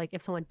anymore, or like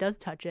if someone does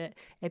touch it,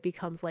 it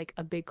becomes like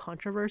a big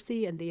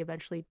controversy and they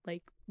eventually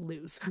like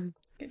lose.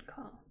 Good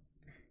call.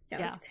 Yeah,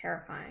 Yeah. that's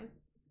terrifying.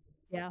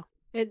 Yeah.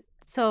 It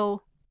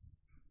so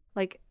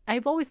like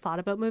I've always thought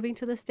about moving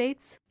to the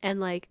States and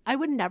like I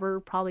would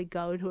never probably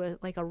go to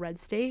a red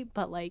state,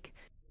 but like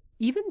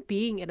even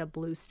being in a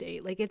blue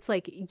state, like it's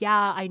like,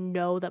 yeah, I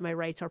know that my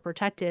rights are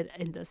protected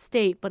in the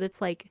state, but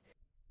it's like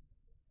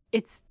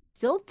it's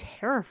still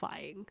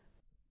terrifying.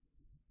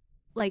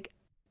 Like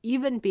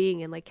even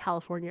being in like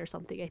California or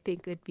something, I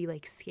think it'd be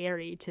like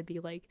scary to be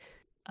like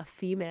a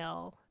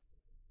female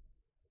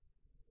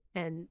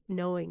and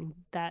knowing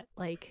that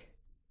like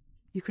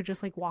you could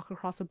just like walk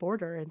across a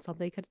border and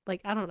something could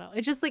like I don't know.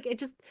 It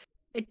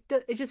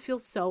just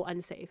feels so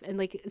unsafe. And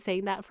like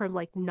saying that from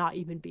like not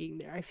even being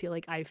there, I feel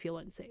like I feel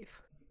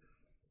unsafe.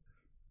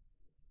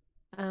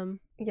 Um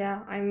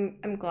Yeah,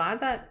 I'm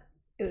glad that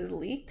it was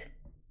leaked.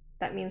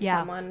 That means yeah.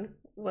 someone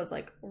was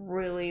like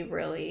really,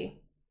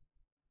 really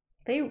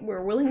they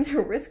were willing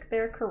to risk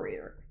their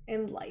career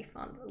and life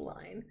on the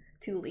line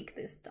to leak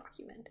this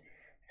document.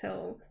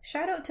 So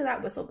shout out to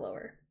that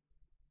whistleblower.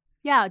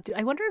 Yeah,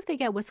 I wonder if they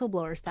get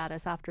whistleblower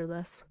status after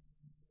this.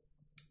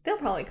 They'll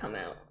probably come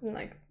out in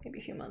like maybe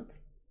a few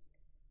months.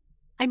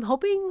 I'm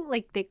hoping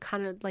like they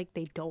kind of like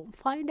they don't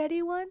find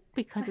anyone I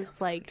because hope it's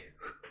so like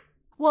too.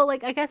 well,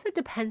 like I guess it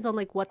depends on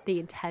like what the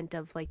intent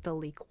of like the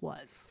leak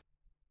was.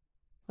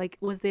 Like,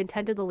 was the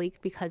intent of the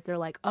leak because they're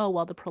like, oh,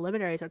 well, the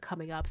preliminaries are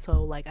coming up,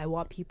 so like I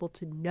want people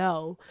to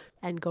know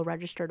and go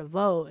register to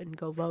vote and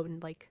go vote in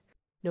like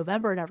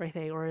November and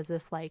everything? Or is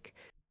this like,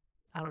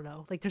 I don't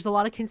know, like there's a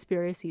lot of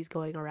conspiracies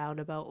going around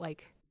about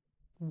like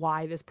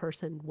why this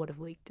person would have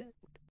leaked it.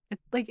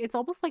 Like it's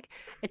almost like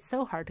it's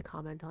so hard to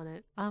comment on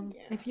it. Yeah.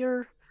 If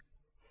you're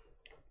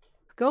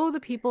go the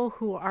people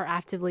who are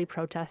actively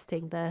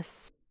protesting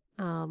this,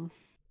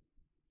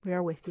 we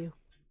are with you.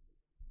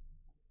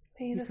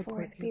 May We the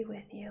support fourth you. be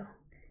with you.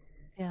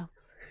 Yeah.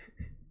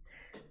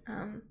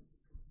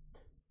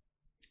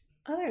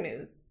 Other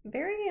news,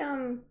 very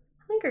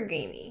Hunger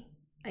Gamey,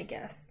 I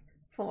guess,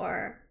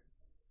 for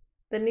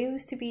the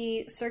news to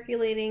be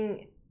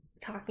circulating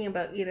talking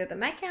about either the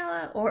Met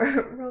Gala or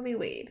Roe v.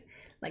 Wade.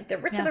 Like the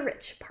rich of the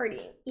rich,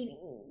 partying, eating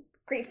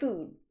great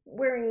food,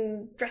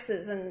 wearing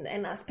dresses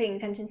and us paying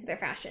attention to their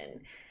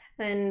fashion.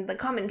 And the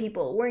common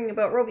people worrying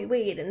about Roe v.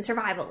 Wade and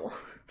survival.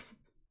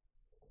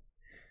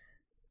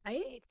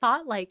 I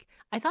thought it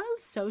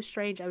was so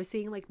strange. I was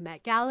seeing like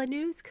Met Gala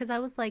news because I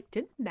was like,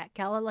 didn't Met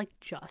Gala like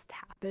just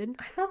happen?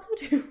 I thought so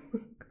too.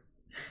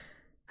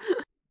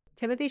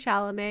 Timothée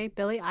Chalamet,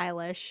 Billie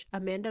Eilish,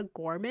 Amanda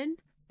Gorman,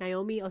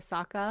 Naomi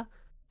Osaka,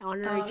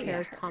 honorary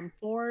chairs Tom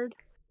Ford,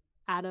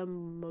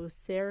 Adam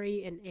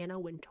Mosseri, and Anna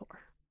Wintour.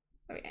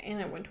 Oh yeah,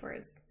 Anna Wintour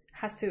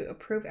has to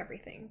approve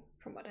everything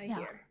from what I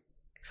hear.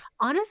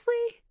 Honestly,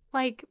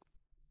 like,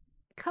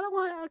 kind of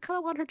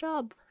want her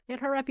job and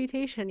her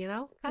reputation. You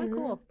know, kind of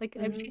cool. Like,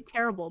 I mean, she's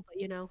terrible,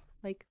 but you know,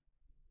 like,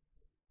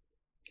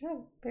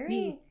 oh,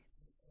 very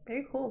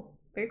cool,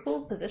 very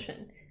cool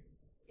position.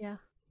 Yeah.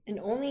 And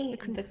only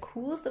the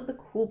coolest of the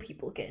cool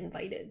people get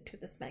invited to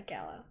this Met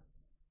Gala.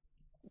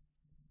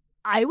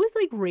 I was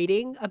like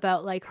reading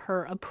about like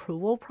her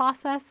approval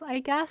process, I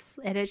guess,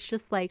 and it's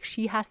just like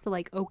she has to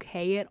like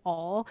okay it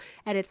all,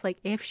 and it's like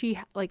if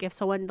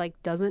someone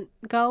like doesn't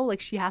go, like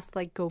she has to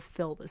like go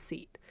fill the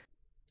seat,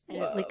 and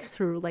like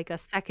through like a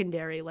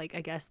secondary like I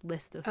guess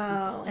list of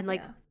people, and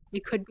like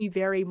it could be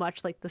very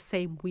much like the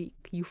same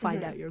week you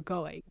find out you're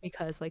going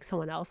because like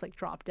someone else like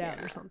dropped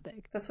out or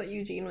something. That's what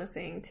Eugene was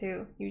saying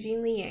too.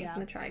 Eugene Lee Yang from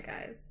the Try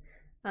Guys,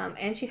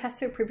 and she has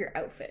to approve your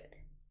outfit.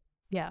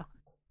 Yeah.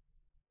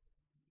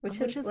 Which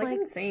is like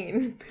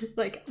insane.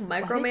 Like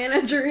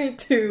micromanager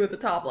to the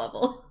top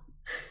level.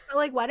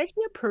 Like, why did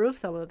she approve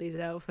some of these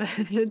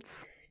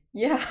outfits?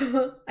 Yeah.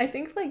 I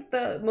think like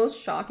the most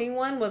shocking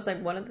one was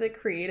like one of the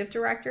creative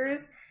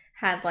directors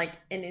had like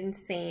an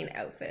insane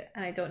outfit.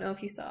 And I don't know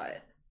if you saw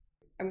it.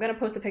 I'm gonna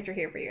post a picture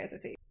here for you guys to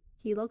see.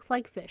 He looks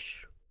like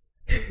fish.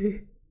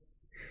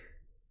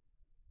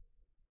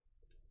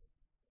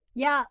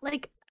 Yeah,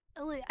 like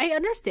I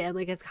understand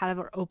like it's kind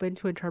of open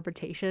to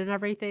interpretation and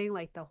everything,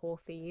 like the whole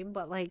theme,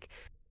 but like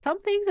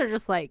some things are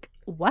just like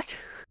what?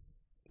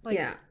 Like,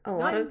 yeah, a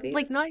lot of these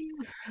like not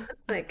you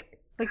like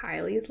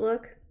Kylie's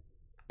look.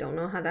 Don't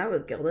know how that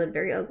was gilded.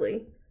 Very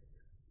ugly.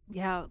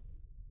 Yeah,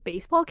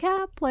 baseball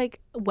cap,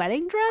 like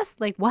wedding dress,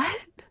 like what?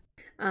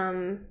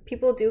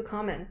 People do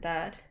comment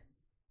that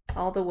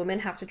all the women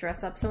have to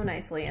dress up so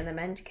nicely, and the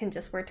men can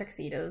just wear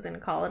tuxedos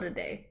and call it a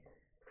day.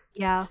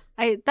 Yeah,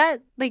 I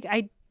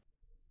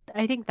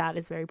think that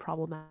is very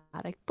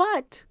problematic.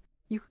 But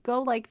you could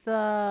go like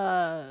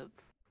the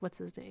what's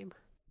his name,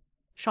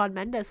 Shawn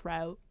Mendes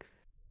route,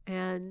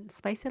 and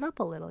spice it up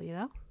a little. You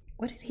know.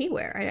 What did he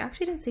wear? I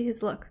actually didn't see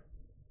his look.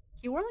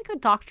 He wore like a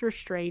Doctor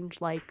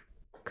Strange like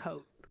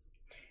coat.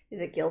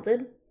 Is it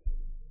gilded?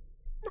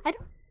 I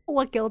don't know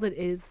what gilded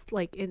is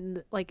like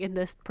in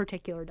this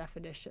particular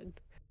definition.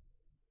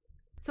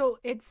 So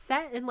it's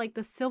set in like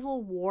the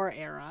Civil War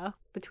era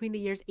between the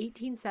years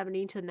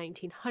 1870 to the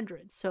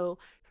 1900s. So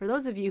for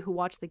those of you who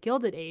watch The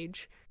Gilded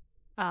Age,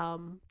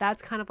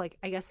 that's kind of like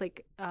I guess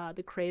like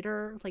the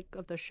creator like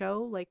of the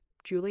show, like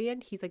Julian,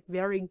 he's like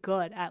very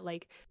good at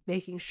like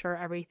making sure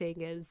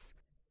everything is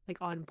like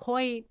on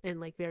point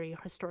and like very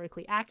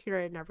historically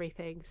accurate and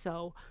everything.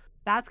 So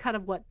that's kind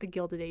of what The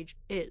Gilded Age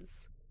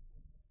is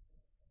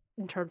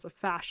in terms of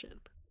fashion.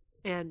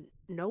 And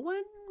no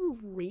one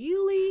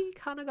really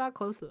kind of got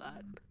close to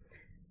that.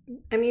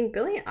 I mean,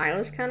 Billie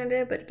Eilish kind of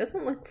did, but it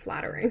doesn't look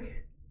flattering.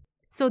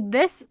 So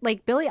this,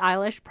 like, Billie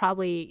Eilish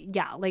probably,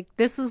 yeah, like,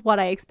 this is what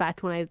I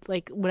expect when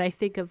I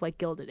think of, like,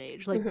 Gilded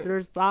Age. Like,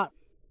 there's not,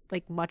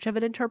 like, much of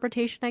an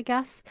interpretation, I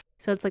guess.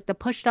 So it's, like, the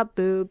pushed up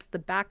boobs, the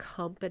back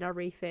hump and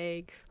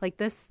everything. Like,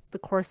 the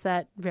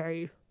corset,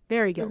 very,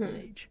 very Gilded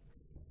Age.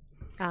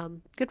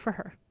 Good for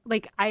her.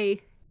 Like, I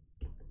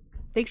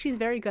think she's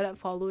very good at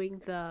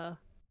following the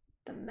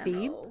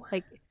theme.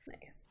 Like,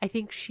 nice. I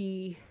think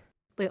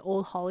the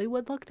old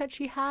Hollywood look that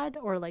she had,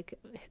 or like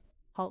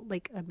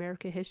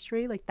American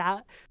history, like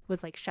that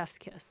was like chef's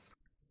kiss.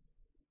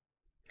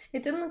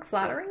 It didn't look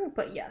flattering,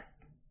 but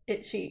yes,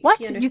 she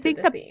understood you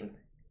think the theme.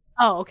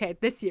 Oh, okay.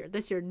 This year,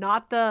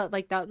 not the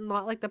like that,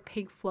 not like the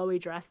pink flowy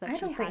dress that she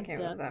had. I don't think it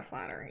was that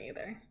flattering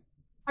either.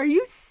 Are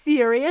you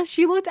serious?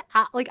 She looked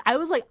like I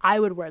was like I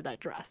would wear that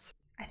dress.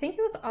 I think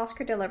it was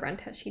Oscar de la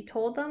Renta. She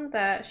told them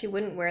that she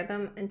wouldn't wear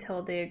them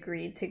until they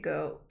agreed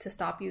to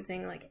stop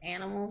using like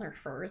animals or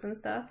furs and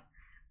stuff.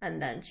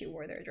 and then she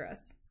wore their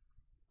dress.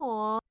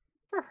 Aw,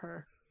 for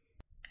her.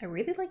 I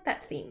really like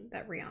that theme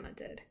that Rihanna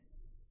did.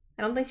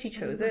 I don't think she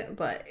chose it,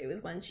 but it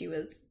was when she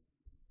was,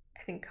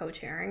 I think,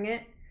 co-chairing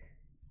it.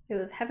 It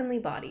was Heavenly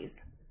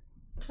Bodies.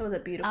 That was a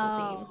beautiful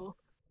theme.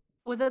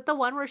 Was it the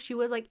one where she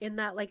was like in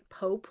that like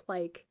Pope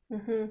like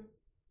Mm-hmm.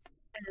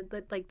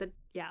 and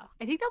yeah.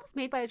 I think that was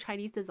made by a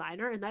Chinese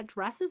designer, and that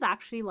dress is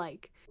actually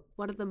like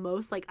one of the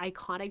most like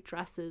iconic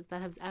dresses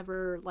that has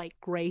ever like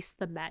graced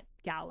the Met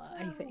Gala,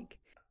 I think.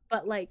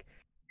 But like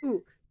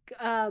ooh,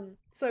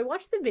 so I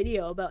watched the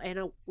video about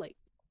Anna like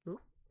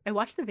I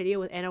watched the video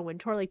with Anna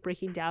Wintour like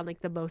breaking down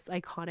like the most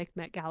iconic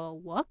Met Gala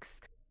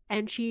looks,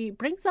 and she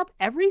brings up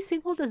every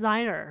single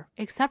designer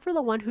except for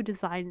the one who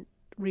designed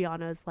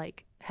Rihanna's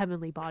like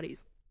Heavenly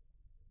Bodies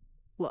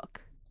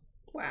look.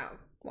 Wow.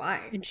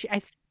 Why? And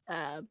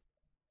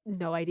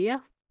no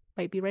idea.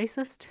 Might be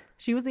racist.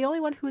 She was the only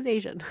one who was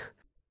Asian.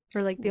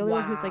 Or like the only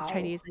one who's like Wow.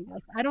 Chinese, I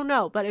guess. I don't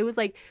know, but it was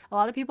like a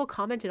lot of people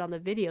commented on the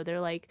video.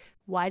 They're like,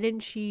 why didn't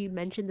she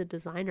mention the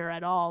designer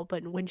at all?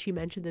 But when she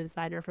mentioned the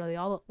designer for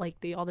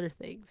the other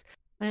things,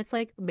 and it's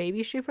like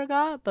maybe she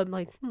forgot, but I'm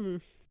like,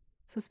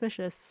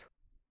 suspicious.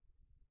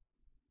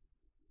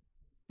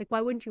 Like,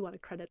 why wouldn't you want to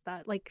credit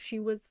that? Like, she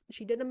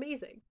did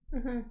amazing.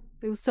 Mm-hmm.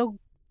 It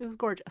was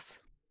gorgeous.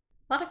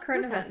 A lot of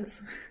current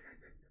events.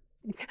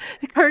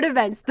 The current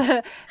events,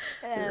 the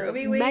Roe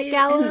v. Met Wade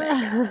Gala. and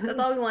Met Gala. That's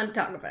all we want to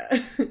talk about.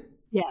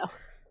 Yeah.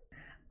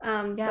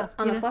 Yeah,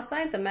 on the plus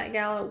side, the Met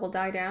Gala will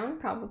die down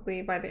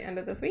probably by the end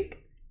of this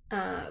week.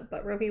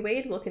 But Roe v.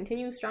 Wade will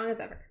continue strong as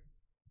ever.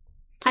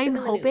 I'm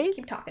hoping.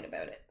 Keep talking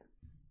about it.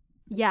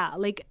 Yeah,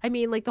 like I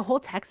mean, like the whole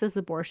Texas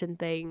abortion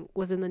thing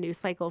was in the news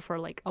cycle for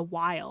like a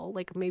while,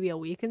 like maybe a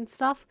week and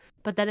stuff,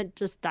 but then it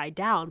just died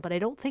down. But I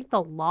don't think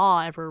the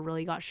law ever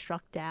really got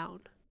struck down.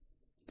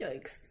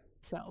 Yikes.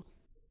 So,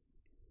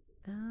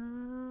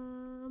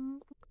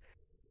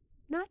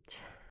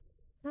 not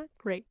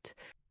great.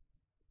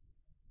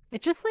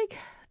 It just like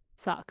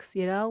sucks,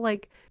 you know?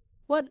 Like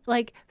what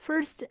like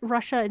first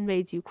Russia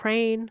invades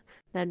Ukraine,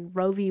 then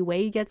Roe v.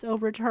 Wade gets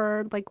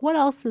overturned. Like what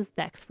else is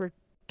next for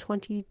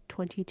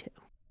 2022?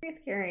 Very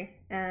scary.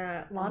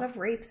 A lot of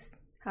rapes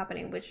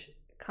happening, which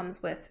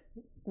comes with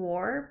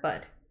war,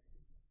 but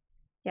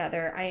yeah,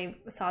 I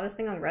saw this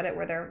thing on Reddit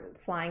where they're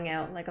flying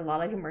out like a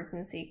lot of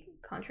emergency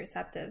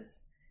contraceptives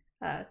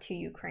to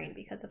Ukraine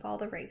because of all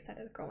the rapes that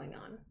are going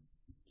on.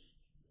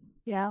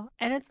 Yeah,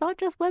 and it's not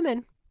just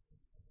women.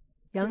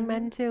 Young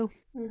men too.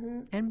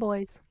 And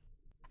boys.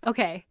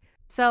 Okay,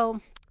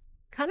 so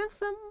kind of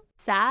some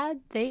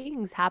sad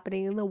things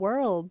happening in the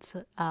world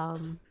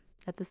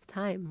at this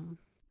time.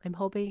 I'm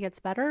hoping it gets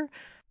better.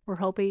 We're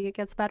hoping it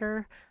gets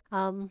better.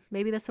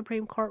 Maybe the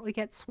Supreme Court will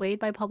get swayed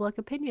by public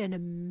opinion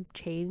and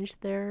change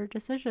their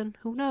decision.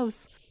 Who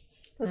knows?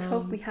 Let's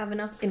hope we have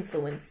enough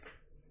influence.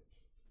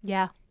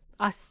 Yeah,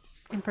 us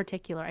in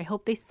particular. I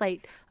hope they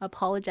cite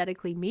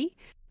apologetically me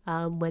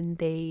when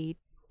they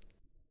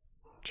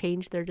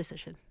change their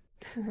decision.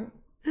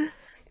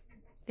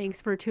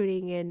 Thanks for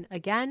tuning in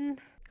again.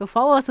 Go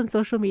follow us on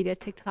social media,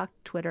 TikTok,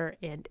 Twitter,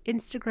 and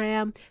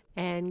Instagram,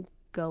 and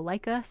go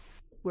like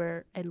us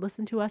and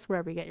listen to us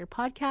wherever you get your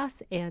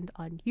podcasts and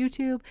on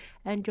YouTube,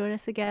 and join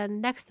us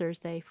again next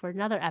Thursday for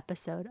another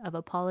episode of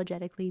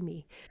Apologetically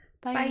Me.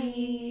 Bye.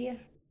 Bye.